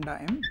minus lambda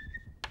m,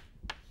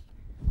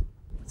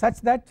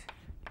 such that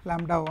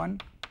lambda 1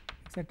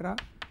 etc.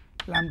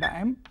 lambda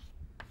m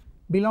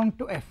belong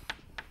to f.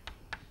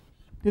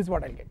 This is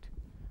what I will get.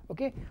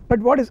 Okay, but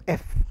what is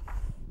f?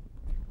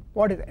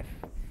 What is f?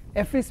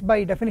 F is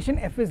by definition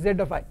f is z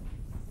of I.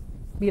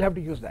 We will have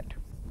to use that,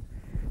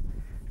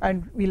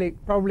 and we will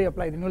probably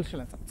apply the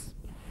Nullstellensatz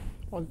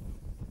sums.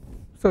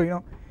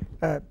 So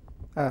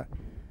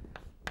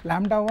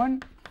lambda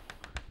 1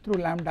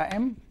 through lambda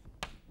m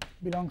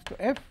belongs to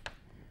f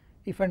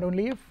if and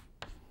only if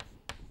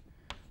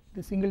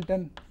the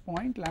singleton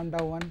point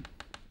lambda 1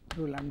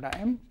 through lambda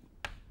m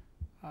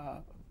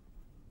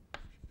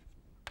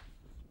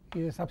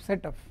is a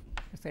subset of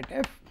the set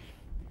f.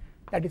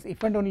 That is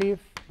if and only if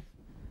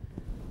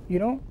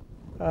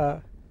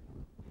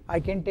I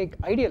can take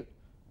ideal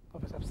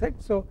of a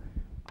subset. So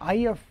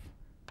I of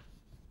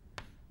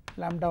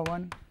lambda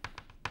 1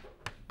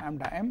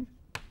 lambda m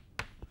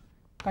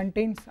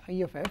contains I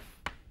of f.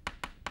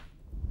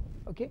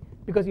 Okay,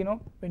 because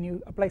when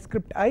you apply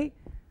script I,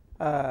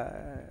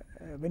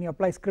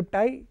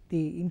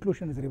 the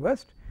inclusion is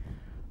reversed.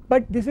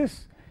 But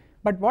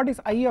what is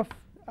I of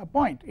a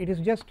point? It is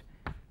just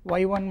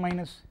y1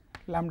 minus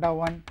lambda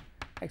 1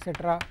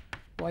 etc.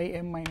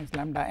 ym minus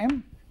lambda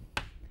m.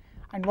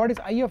 And what is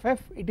I of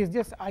f? It is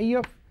just I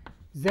of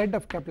z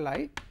of capital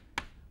I,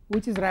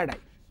 which is rad I.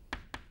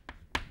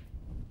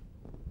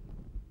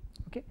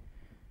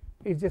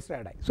 it's just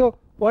radii. So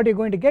what you're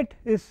going to get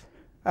is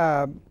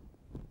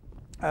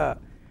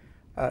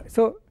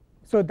so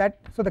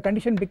the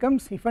condition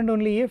becomes if and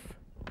only if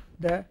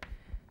the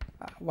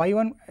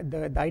y1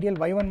 the ideal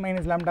y1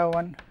 minus lambda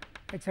 1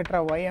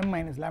 etc. ym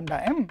minus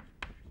lambda m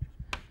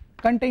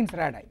contains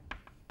radii,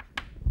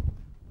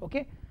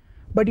 okay.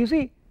 But you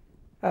see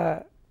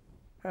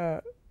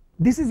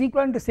this is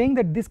equivalent to saying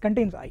that this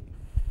contains I,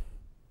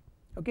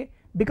 okay,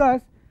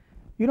 because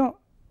you know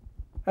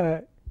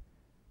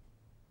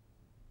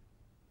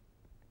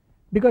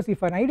because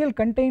if an ideal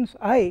contains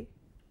I,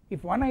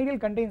 if one ideal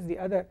contains the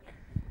other,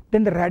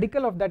 then the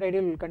radical of that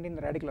ideal will contain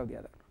the radical of the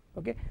other,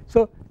 okay.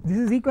 So this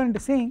is equivalent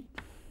to saying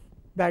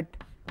that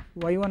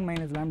y1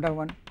 minus lambda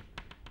 1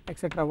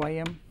 etc.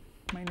 ym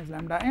minus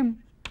lambda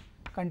m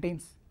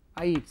contains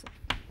I itself,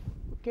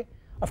 okay.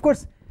 Of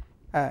course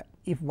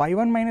if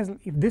y1 minus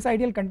if this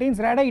ideal contains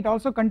radii, it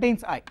also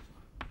contains I,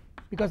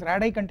 because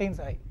radii contains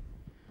I.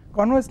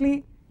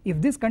 Conversely,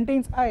 if this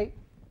contains I,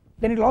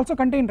 then it will also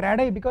contain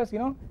radii, because you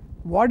know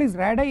what is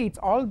radii, it's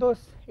all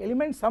those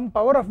elements some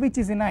power of which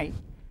is in I.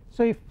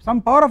 So if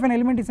some power of an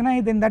element is in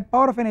I, then that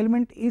power of an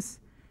element is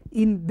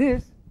in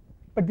this,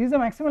 but this is a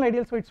maximal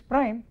ideal, so it's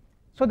prime,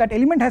 so that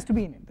element has to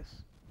be in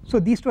this. So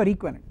these two are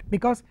equivalent,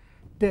 because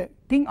the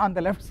thing on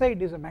the left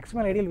side is a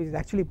maximal ideal which is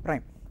actually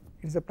prime,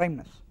 it is a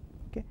primeness,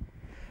 okay.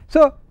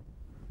 So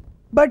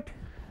but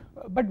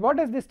what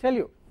does this tell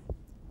you?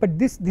 But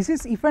this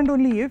is if and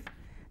only if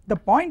the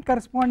point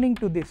corresponding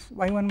to this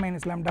y1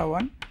 minus lambda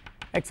 1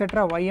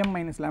 etc. ym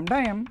minus lambda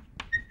m,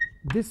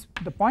 this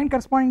the point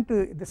corresponding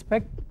to the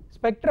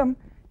spectrum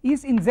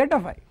is in z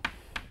of I,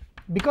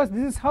 because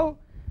this is how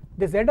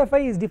the z of I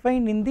is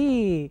defined in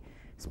the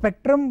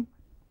spectrum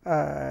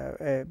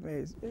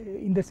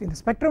in the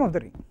spectrum of the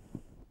ring,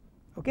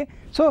 okay.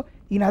 So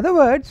in other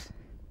words,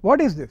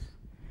 what is this?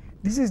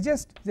 This is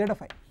just z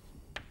of I,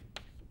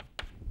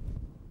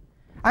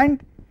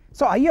 and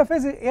so I of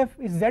f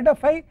is z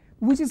of I,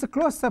 which is a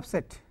closed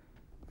subset.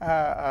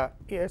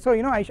 So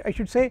you know I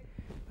should say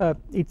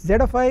it's z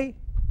of I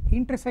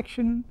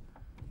intersection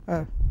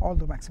all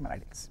the maximal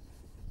ideals.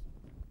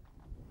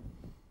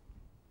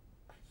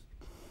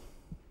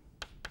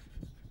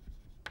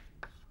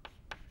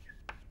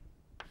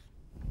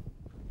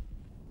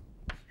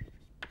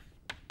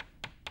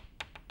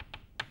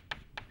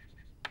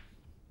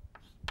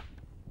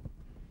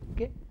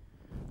 Okay,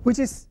 which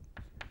is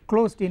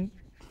closed in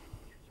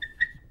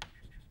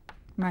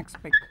max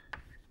spec.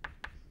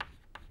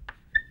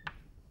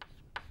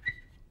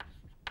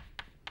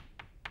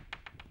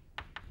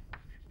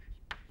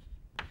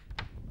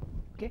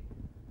 Okay,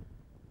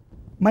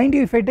 mind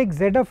you, if I take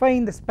z of I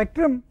in the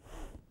spectrum,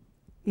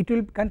 it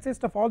will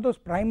consist of all those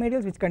prime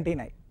ideals which contain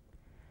I,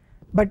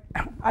 but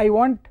I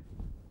want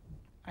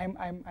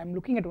I'm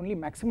looking at only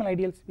maximal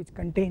ideals which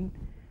contain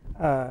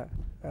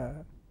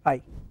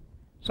I.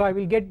 So I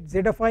will get z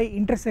of I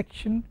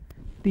intersection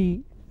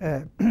the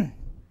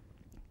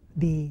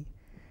the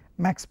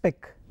max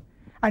spec,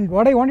 and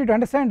what I want you to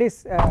understand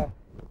is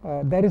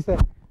there is a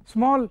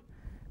small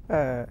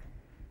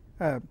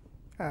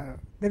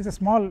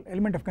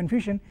element of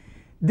confusion.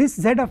 This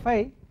z of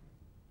I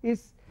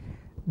is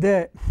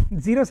the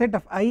 0 set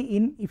of I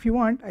in, if you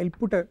want I will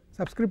put a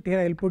subscript here,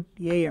 I will put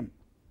am,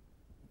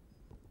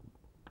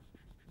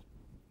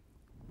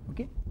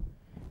 okay.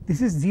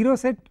 This is 0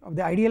 set of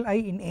the ideal I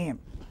in am,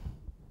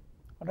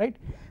 alright,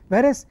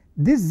 whereas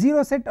this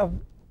 0 set of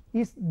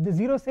is the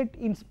 0 set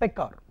in spec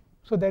R.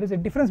 So there is a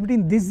difference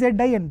between this zi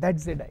and that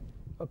zi,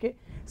 okay.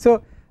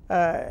 So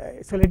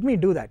so let me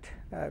do that.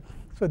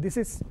 So this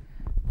is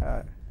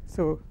I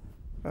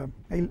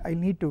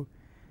need to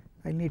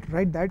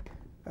write that.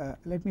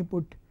 Let me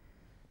put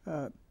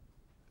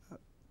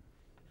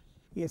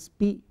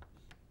sp.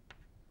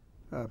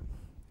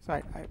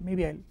 So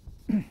maybe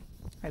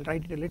I'll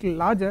write it a little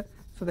larger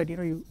so that you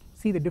know you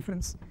see the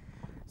difference.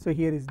 So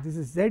here is, this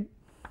is z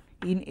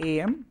in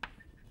am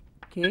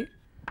k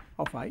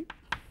of I,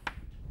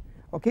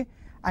 okay,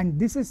 and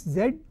this is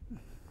z,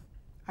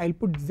 I will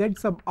put z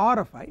sub r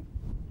of I,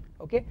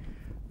 okay,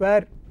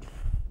 where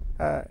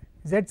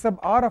z sub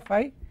r of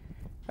I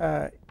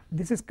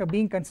this is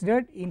being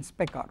considered in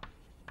spec R,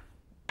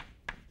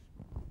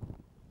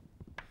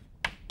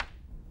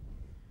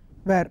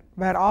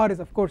 where R is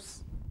of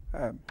course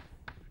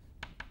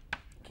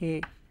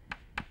k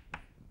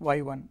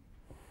y1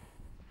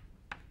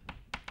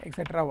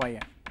 etc.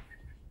 yn,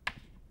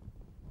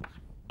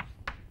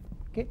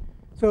 okay.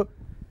 So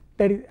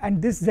there is,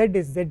 and this z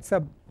is z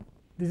sub,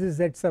 this is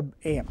z sub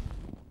am.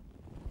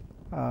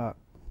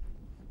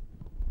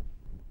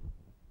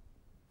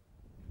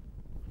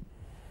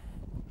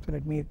 So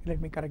let me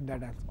correct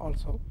that as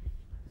also.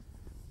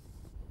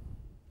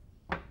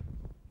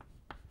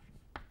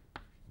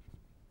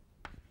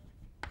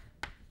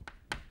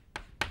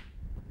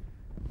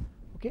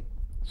 Okay,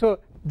 so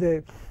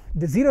the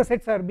 0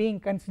 sets are being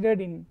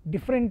considered in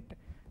different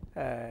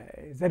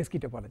Zariski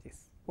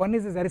topologies. One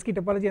is the Zariski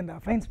topology and the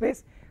affine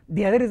space,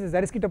 the other is the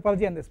Zariski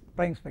topology and the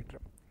prime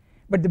spectrum.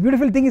 But the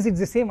beautiful thing is it's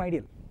the same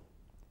ideal.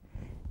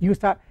 You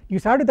start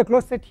with the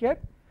closed set here,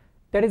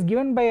 that is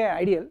given by an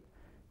ideal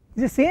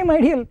is the same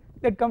ideal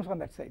that comes from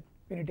that side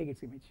when you take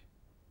its image,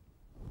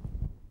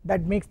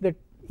 that makes that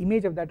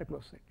image of that a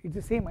closed set. It is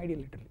the same ideal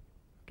literally.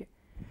 Okay,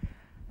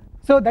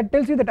 so that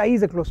tells you that I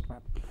is a closed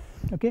map.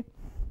 Okay,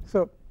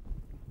 so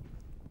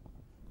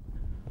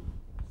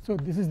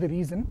this is the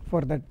reason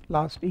for that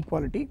last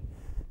equality.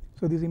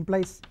 So this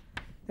implies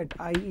that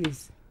I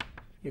is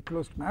a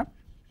closed map,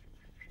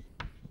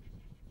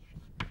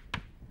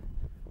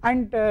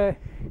 and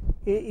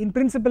in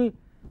principle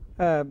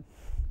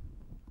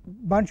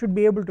one should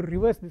be able to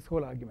reverse this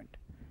whole argument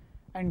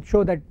and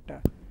show that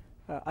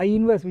I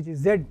inverse, which is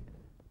Z,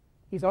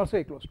 is also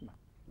a closed map.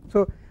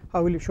 So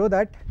how will you show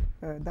that?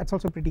 That's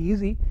also pretty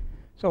easy.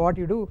 So what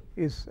you do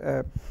is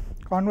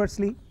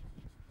conversely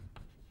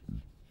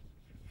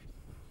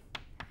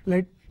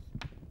let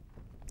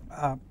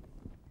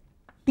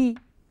T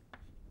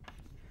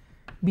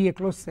be a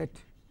closed set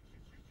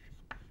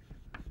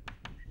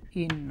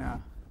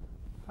in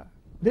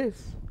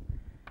this,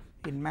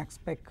 in max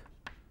spec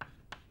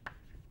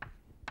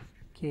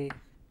K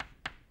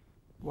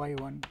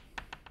y1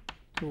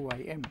 through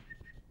ym.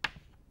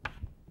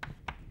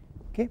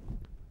 Okay,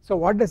 so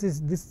what does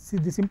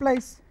this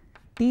implies?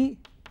 T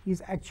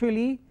is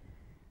actually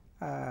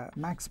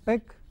max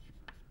spec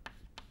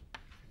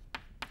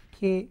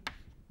K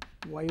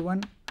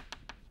y1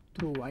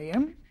 through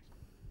ym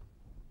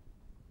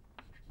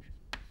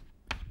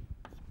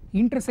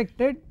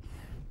intersected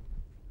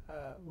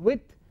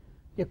with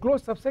a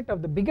closed subset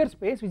of the bigger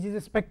space, which is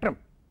a spectrum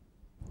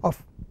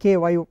of K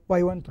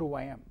y1 through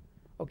ym.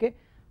 Okay,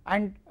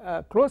 and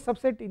closed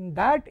subset in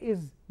that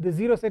is the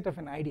zero set of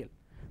an ideal.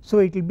 So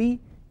it will be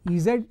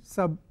Z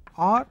sub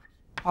R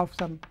of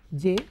some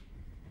J,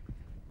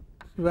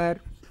 where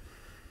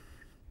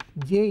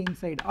J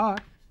inside R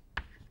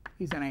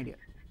is an ideal.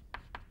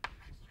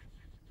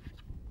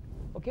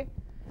 Okay,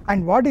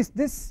 and what is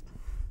this?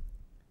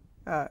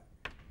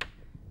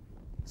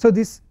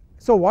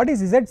 So what is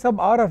Z sub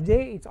R of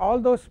J? It's all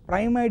those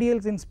prime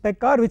ideals in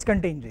spec R which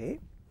contain J.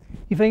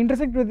 If I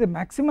intersect with the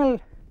maximal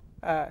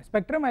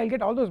spectrum, I will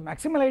get all those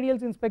maximal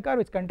ideals in spec R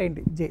which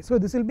contain J. So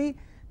this will be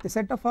the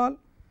set of all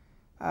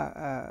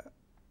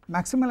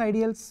maximal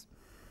ideals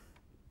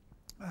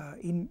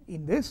in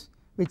this,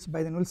 which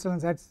by the Nullstellan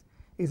sets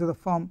is of the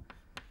form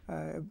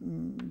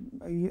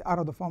are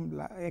of the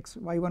form x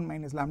y1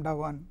 minus lambda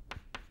 1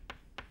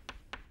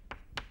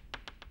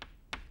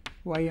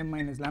 ym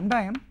minus lambda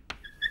m.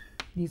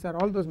 These are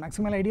all those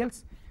maximal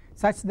ideals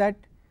such that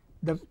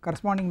the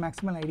corresponding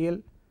maximal ideal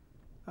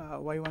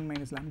y1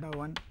 minus lambda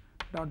 1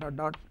 dot dot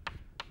dot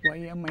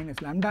ym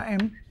minus lambda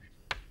m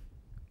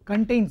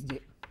contains J.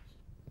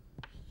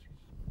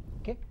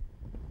 Okay,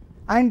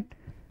 and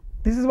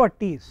this is what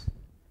T is.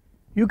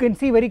 You can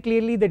see very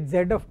clearly that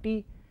Z of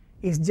T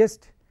is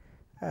just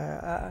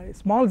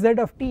small z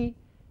of T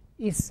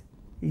is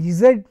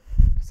Z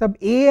sub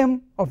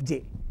am of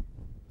J,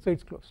 so it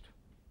is closed.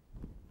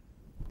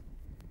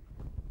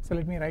 So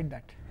let me write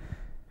that.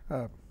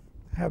 I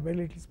have very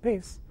little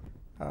space,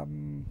 so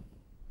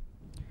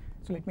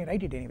let me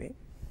write it anyway.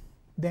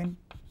 Then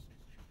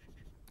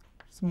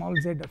small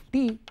z of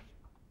T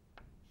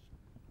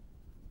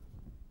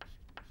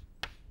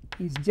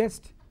is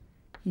just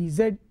Ez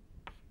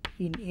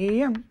in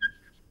am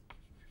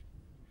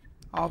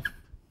of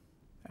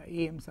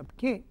am sub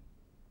k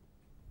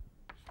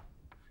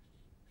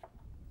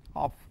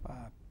of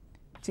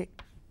J,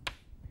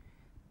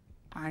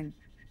 and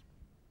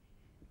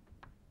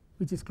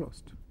which is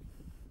closed.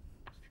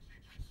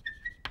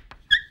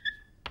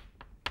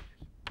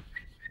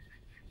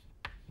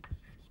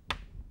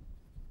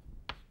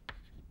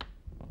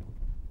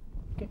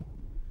 Okay,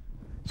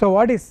 so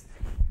what is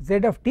Z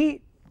of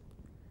T?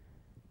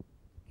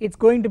 It's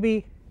going to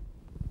be,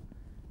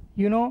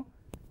 you know,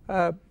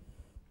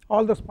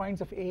 all those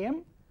points of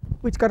am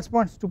which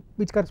correspond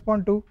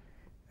to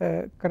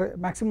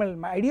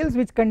maximal ideals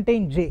which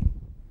contain J.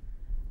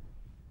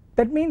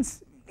 That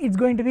means it's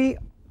going to be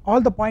all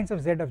the points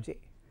of Z of J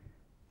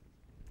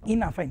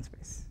in affine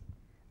space.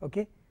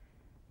 Okay,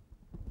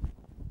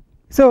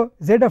 so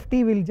Z of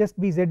T will just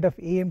be Z of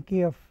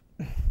amk of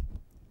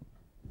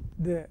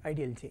the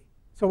ideal J.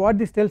 So what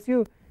this tells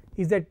you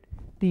is that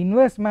the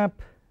inverse map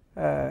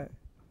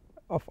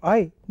of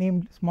I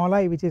named small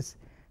I, which is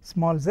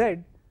small z,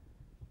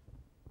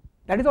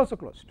 that is also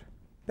closed.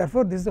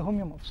 Therefore this is a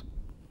homeomorphism.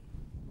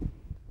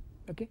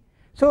 Okay,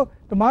 so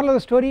the moral of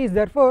the story is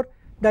therefore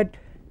that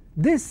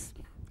this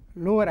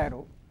lower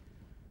arrow,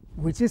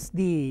 which is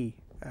the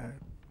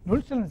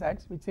Nullstellan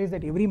sets, which says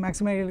that every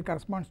maximal ideal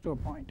corresponds to a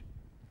point,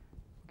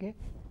 okay,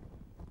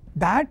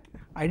 that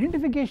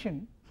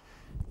identification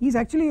is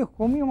actually a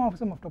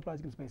homeomorphism of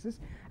topological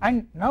spaces.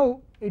 And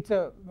now it is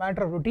a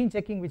matter of routine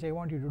checking which I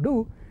want you to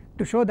do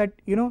to show that,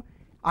 you know,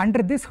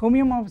 under this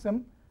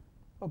homeomorphism,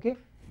 okay,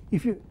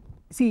 if you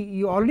see,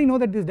 you already know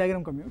that this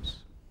diagram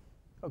commutes,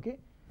 okay,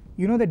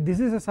 you know that this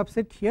is a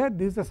subset here,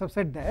 this is a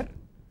subset there,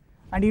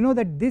 and you know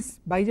that this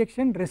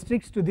bijection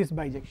restricts to this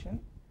bijection,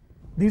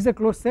 this is a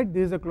closed set,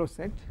 this is a closed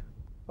set.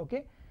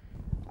 Okay,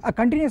 a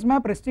continuous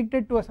map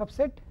restricted to a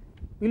subset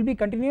will be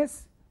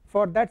continuous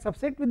for that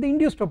subset with the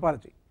induced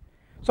topology.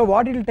 So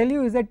what it will tell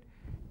you is that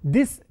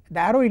the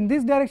arrow in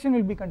this direction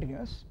will be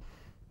continuous,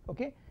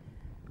 okay,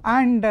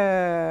 and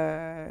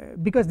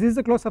because this is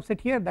a closed subset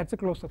here, that's a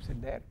closed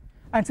subset there,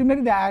 and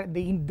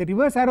similarly the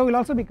reverse arrow will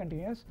also be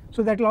continuous,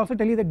 so that will also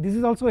tell you that this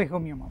is also a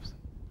homeomorphism,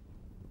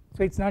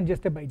 so it's not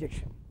just a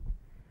bijection.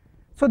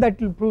 So that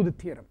will prove the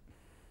theorem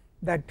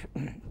that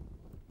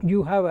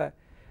you have a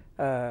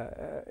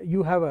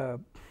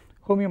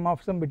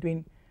homeomorphism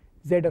between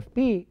z of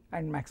p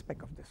and max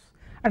spec of this,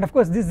 and of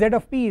course this z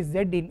of p is z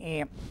in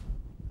AM.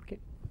 Okay.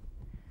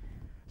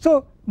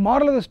 So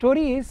moral of the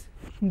story is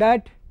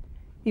that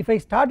if I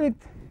start with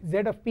z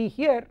of p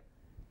here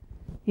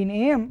in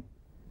AM,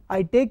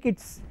 I take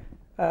its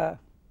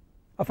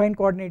affine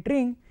coordinate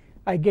ring,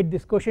 I get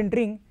this quotient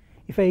ring.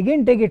 If I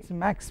again take its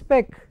max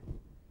spec,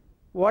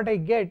 what I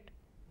get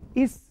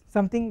is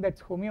something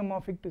that's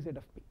homeomorphic to z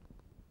of p.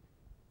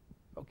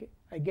 Okay,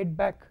 I get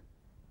back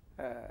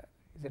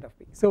z of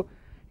p. So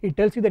it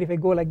tells you that if I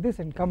go like this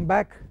and come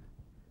back,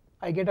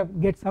 I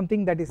get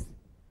something that is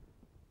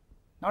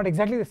not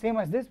exactly the same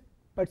as this,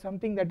 but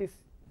something that is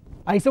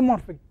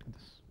isomorphic to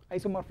this.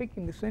 Isomorphic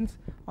in the sense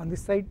on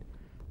this side,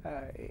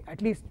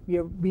 at least we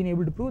have been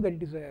able to prove that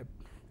it is a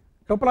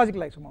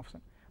topological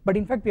isomorphism. But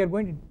in fact we are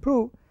going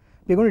to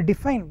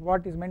define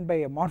what is meant by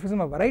a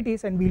morphism of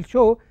varieties, and we will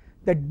show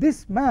that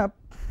this map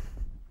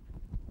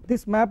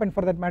and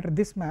for that matter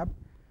this map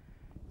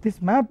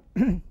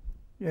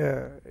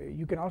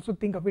you can also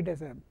think of it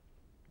as a,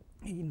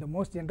 in the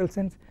most general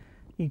sense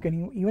you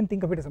can even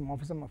think of it as a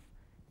morphism of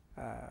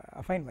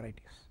affine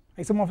varieties,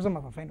 isomorphism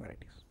of affine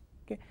varieties.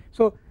 Okay,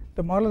 so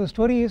the moral of the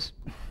story is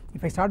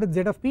if I start with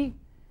z of p,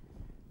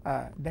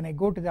 then I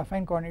go to the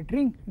affine coordinate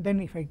ring, then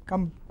if I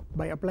come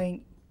by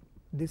applying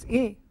this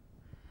A,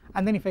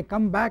 and then if I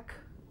come back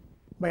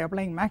by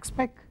applying max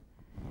spec,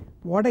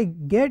 what I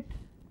get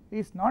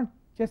is not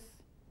just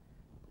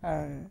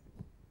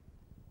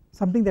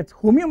something that's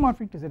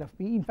homeomorphic to z of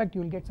p, in fact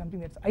you will get something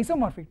that's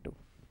isomorphic to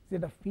z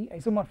of p,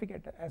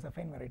 isomorphic as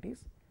affine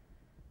varieties.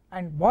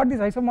 And what this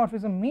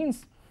isomorphism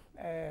means,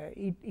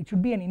 it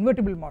should be an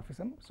invertible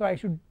morphism, so I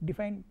should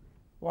define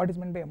what is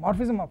meant by a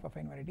morphism of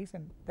affine varieties,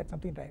 and that's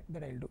something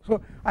that I will do.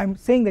 So I am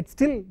saying that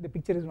still the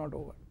picture is not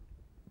over,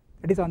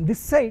 that is on this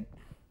side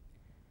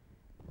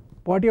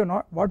what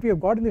we have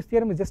got in this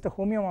theorem is just a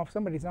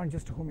homeomorphism, but it's not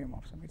just a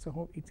homeomorphism,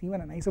 it's even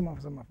an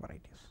isomorphism of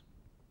varieties.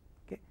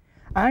 Okay,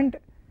 and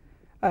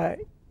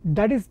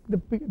that is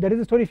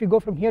the story if you go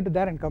from here to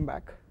there and come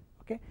back.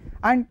 Okay,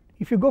 and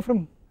if you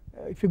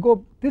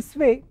go this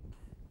way,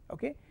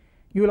 okay,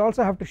 you will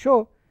also have to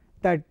show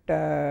that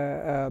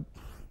I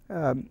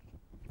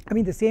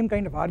mean the same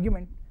kind of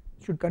argument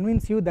should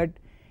convince you that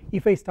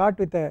if I start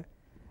with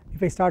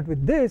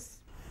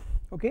this,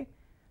 okay,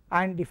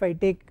 and if I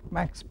take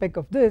max spec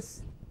of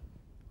this,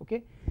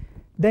 okay,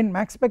 then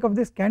max spec of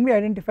this can be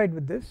identified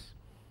with this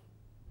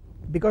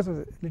because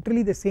of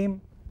literally the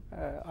same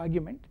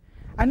argument,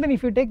 and then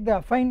if you take the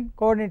affine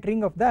coordinate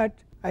ring of that,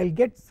 I will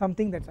get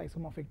something that's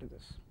isomorphic to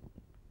this.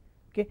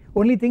 Okay,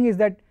 only thing is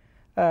that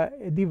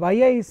the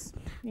yi is,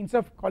 instead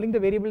of calling the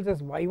variables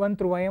as y1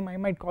 through ym, I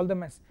might call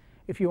them as,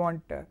 if you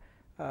want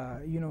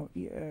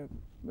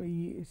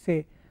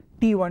say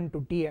t1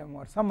 to tm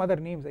or some other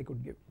names I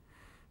could give,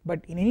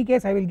 but in any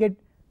case I will get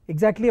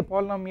exactly a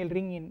polynomial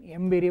ring in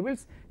m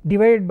variables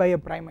divided by a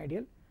prime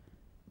ideal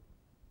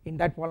in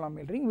that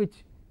polynomial ring,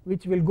 which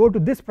will go to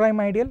this prime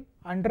ideal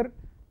under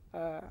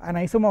an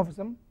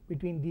isomorphism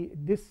between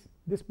this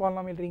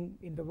polynomial ring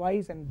in the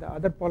y's and the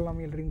other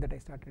polynomial ring that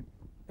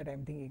I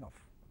am thinking of.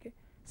 Okay,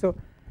 so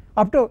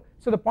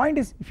the point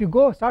is, if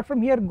you start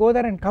from here, go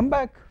there and come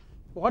back,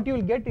 what you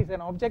will get is an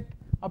object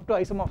up to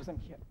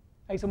isomorphism here,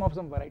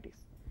 isomorphism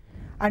varieties,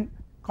 and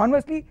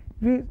conversely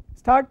if you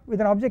start with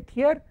an object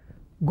here,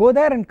 go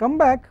there and come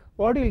back,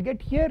 what you will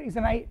get here is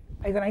an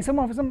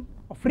isomorphism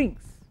of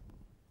rings.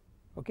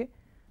 Okay,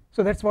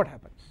 so that's what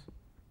happens.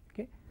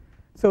 Okay,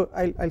 so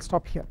I'll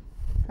stop here,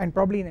 and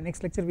probably in the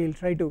next lecture we will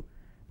try to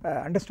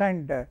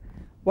understand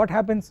what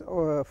happens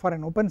for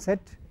an open set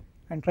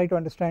and try to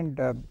understand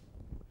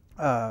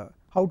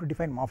how to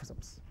define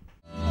morphisms.